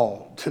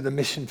call to the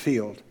mission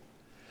field.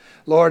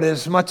 Lord,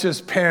 as much as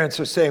parents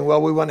are saying,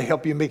 well, we want to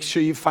help you make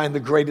sure you find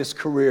the greatest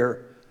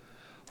career,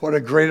 what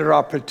a greater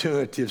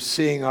opportunity of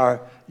seeing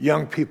our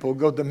young people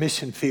go to the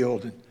mission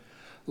field and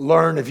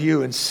learn of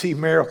you and see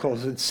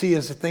miracles and see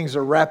as the things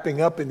are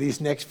wrapping up in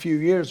these next few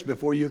years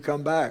before you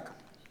come back.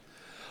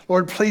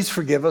 Lord, please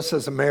forgive us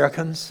as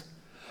Americans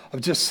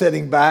of just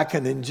sitting back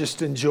and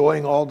just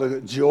enjoying all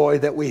the joy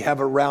that we have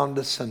around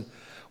us, and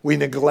we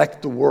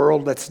neglect the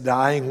world that's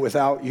dying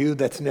without you,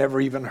 that's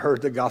never even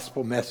heard the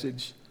gospel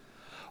message.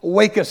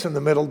 Wake us in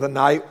the middle of the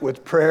night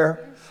with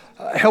prayer.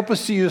 Help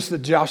us to use the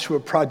Joshua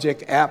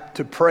Project app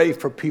to pray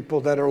for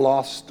people that are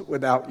lost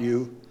without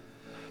you.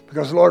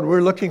 Because, Lord,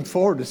 we're looking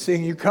forward to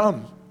seeing you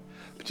come.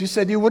 But you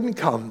said you wouldn't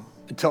come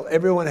until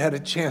everyone had a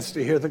chance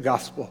to hear the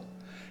gospel.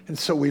 And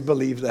so we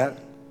believe that.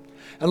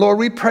 And, Lord,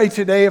 we pray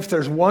today if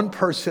there's one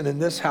person in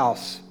this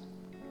house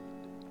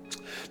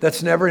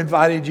that's never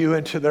invited you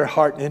into their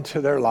heart and into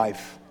their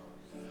life,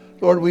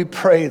 Lord, we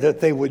pray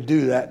that they would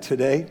do that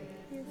today.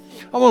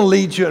 I want to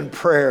lead you in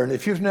prayer. And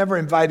if you've never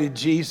invited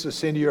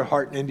Jesus into your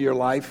heart and into your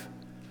life,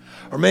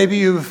 Or maybe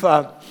you've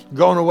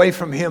gone away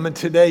from him and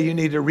today you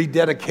need to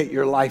rededicate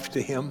your life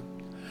to him.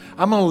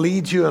 I'm going to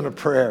lead you in a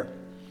prayer.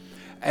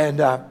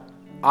 And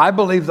I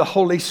believe the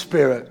Holy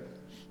Spirit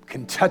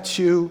can touch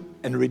you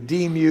and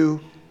redeem you,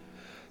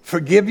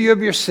 forgive you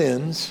of your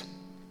sins,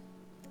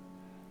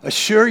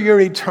 assure your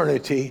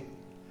eternity,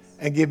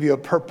 and give you a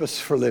purpose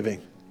for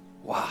living.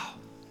 Wow.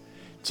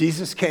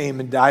 Jesus came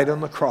and died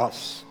on the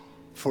cross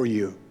for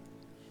you.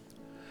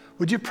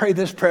 Would you pray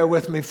this prayer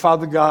with me?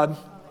 Father God,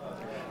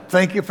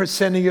 thank you for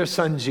sending your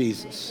son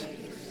Jesus,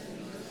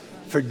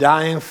 for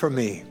dying for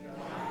me.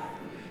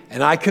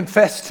 And I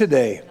confess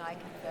today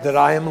that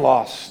I am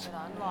lost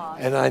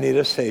and I need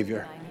a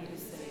Savior.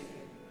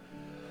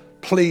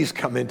 Please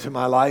come into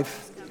my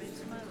life.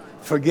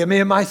 Forgive me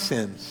of my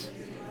sins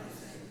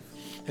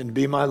and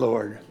be my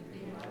Lord.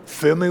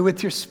 Fill me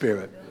with your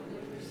Spirit.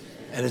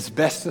 And as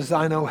best as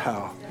I know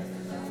how,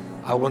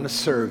 I want to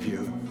serve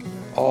you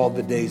all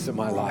the days of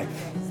my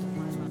life.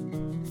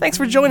 Thanks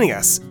for joining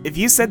us. If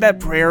you said that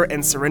prayer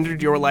and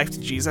surrendered your life to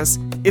Jesus,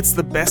 it's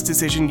the best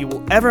decision you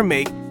will ever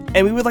make,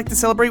 and we would like to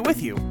celebrate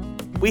with you.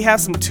 We have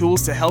some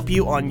tools to help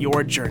you on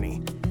your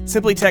journey.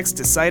 Simply text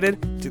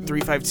DECIDED to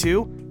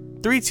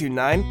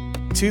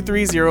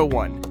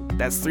 352-329-2301.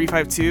 That's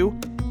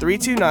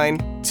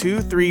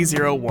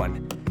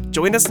 352-329-2301.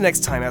 Join us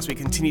next time as we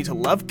continue to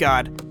love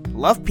God,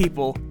 love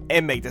people,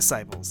 and make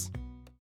disciples.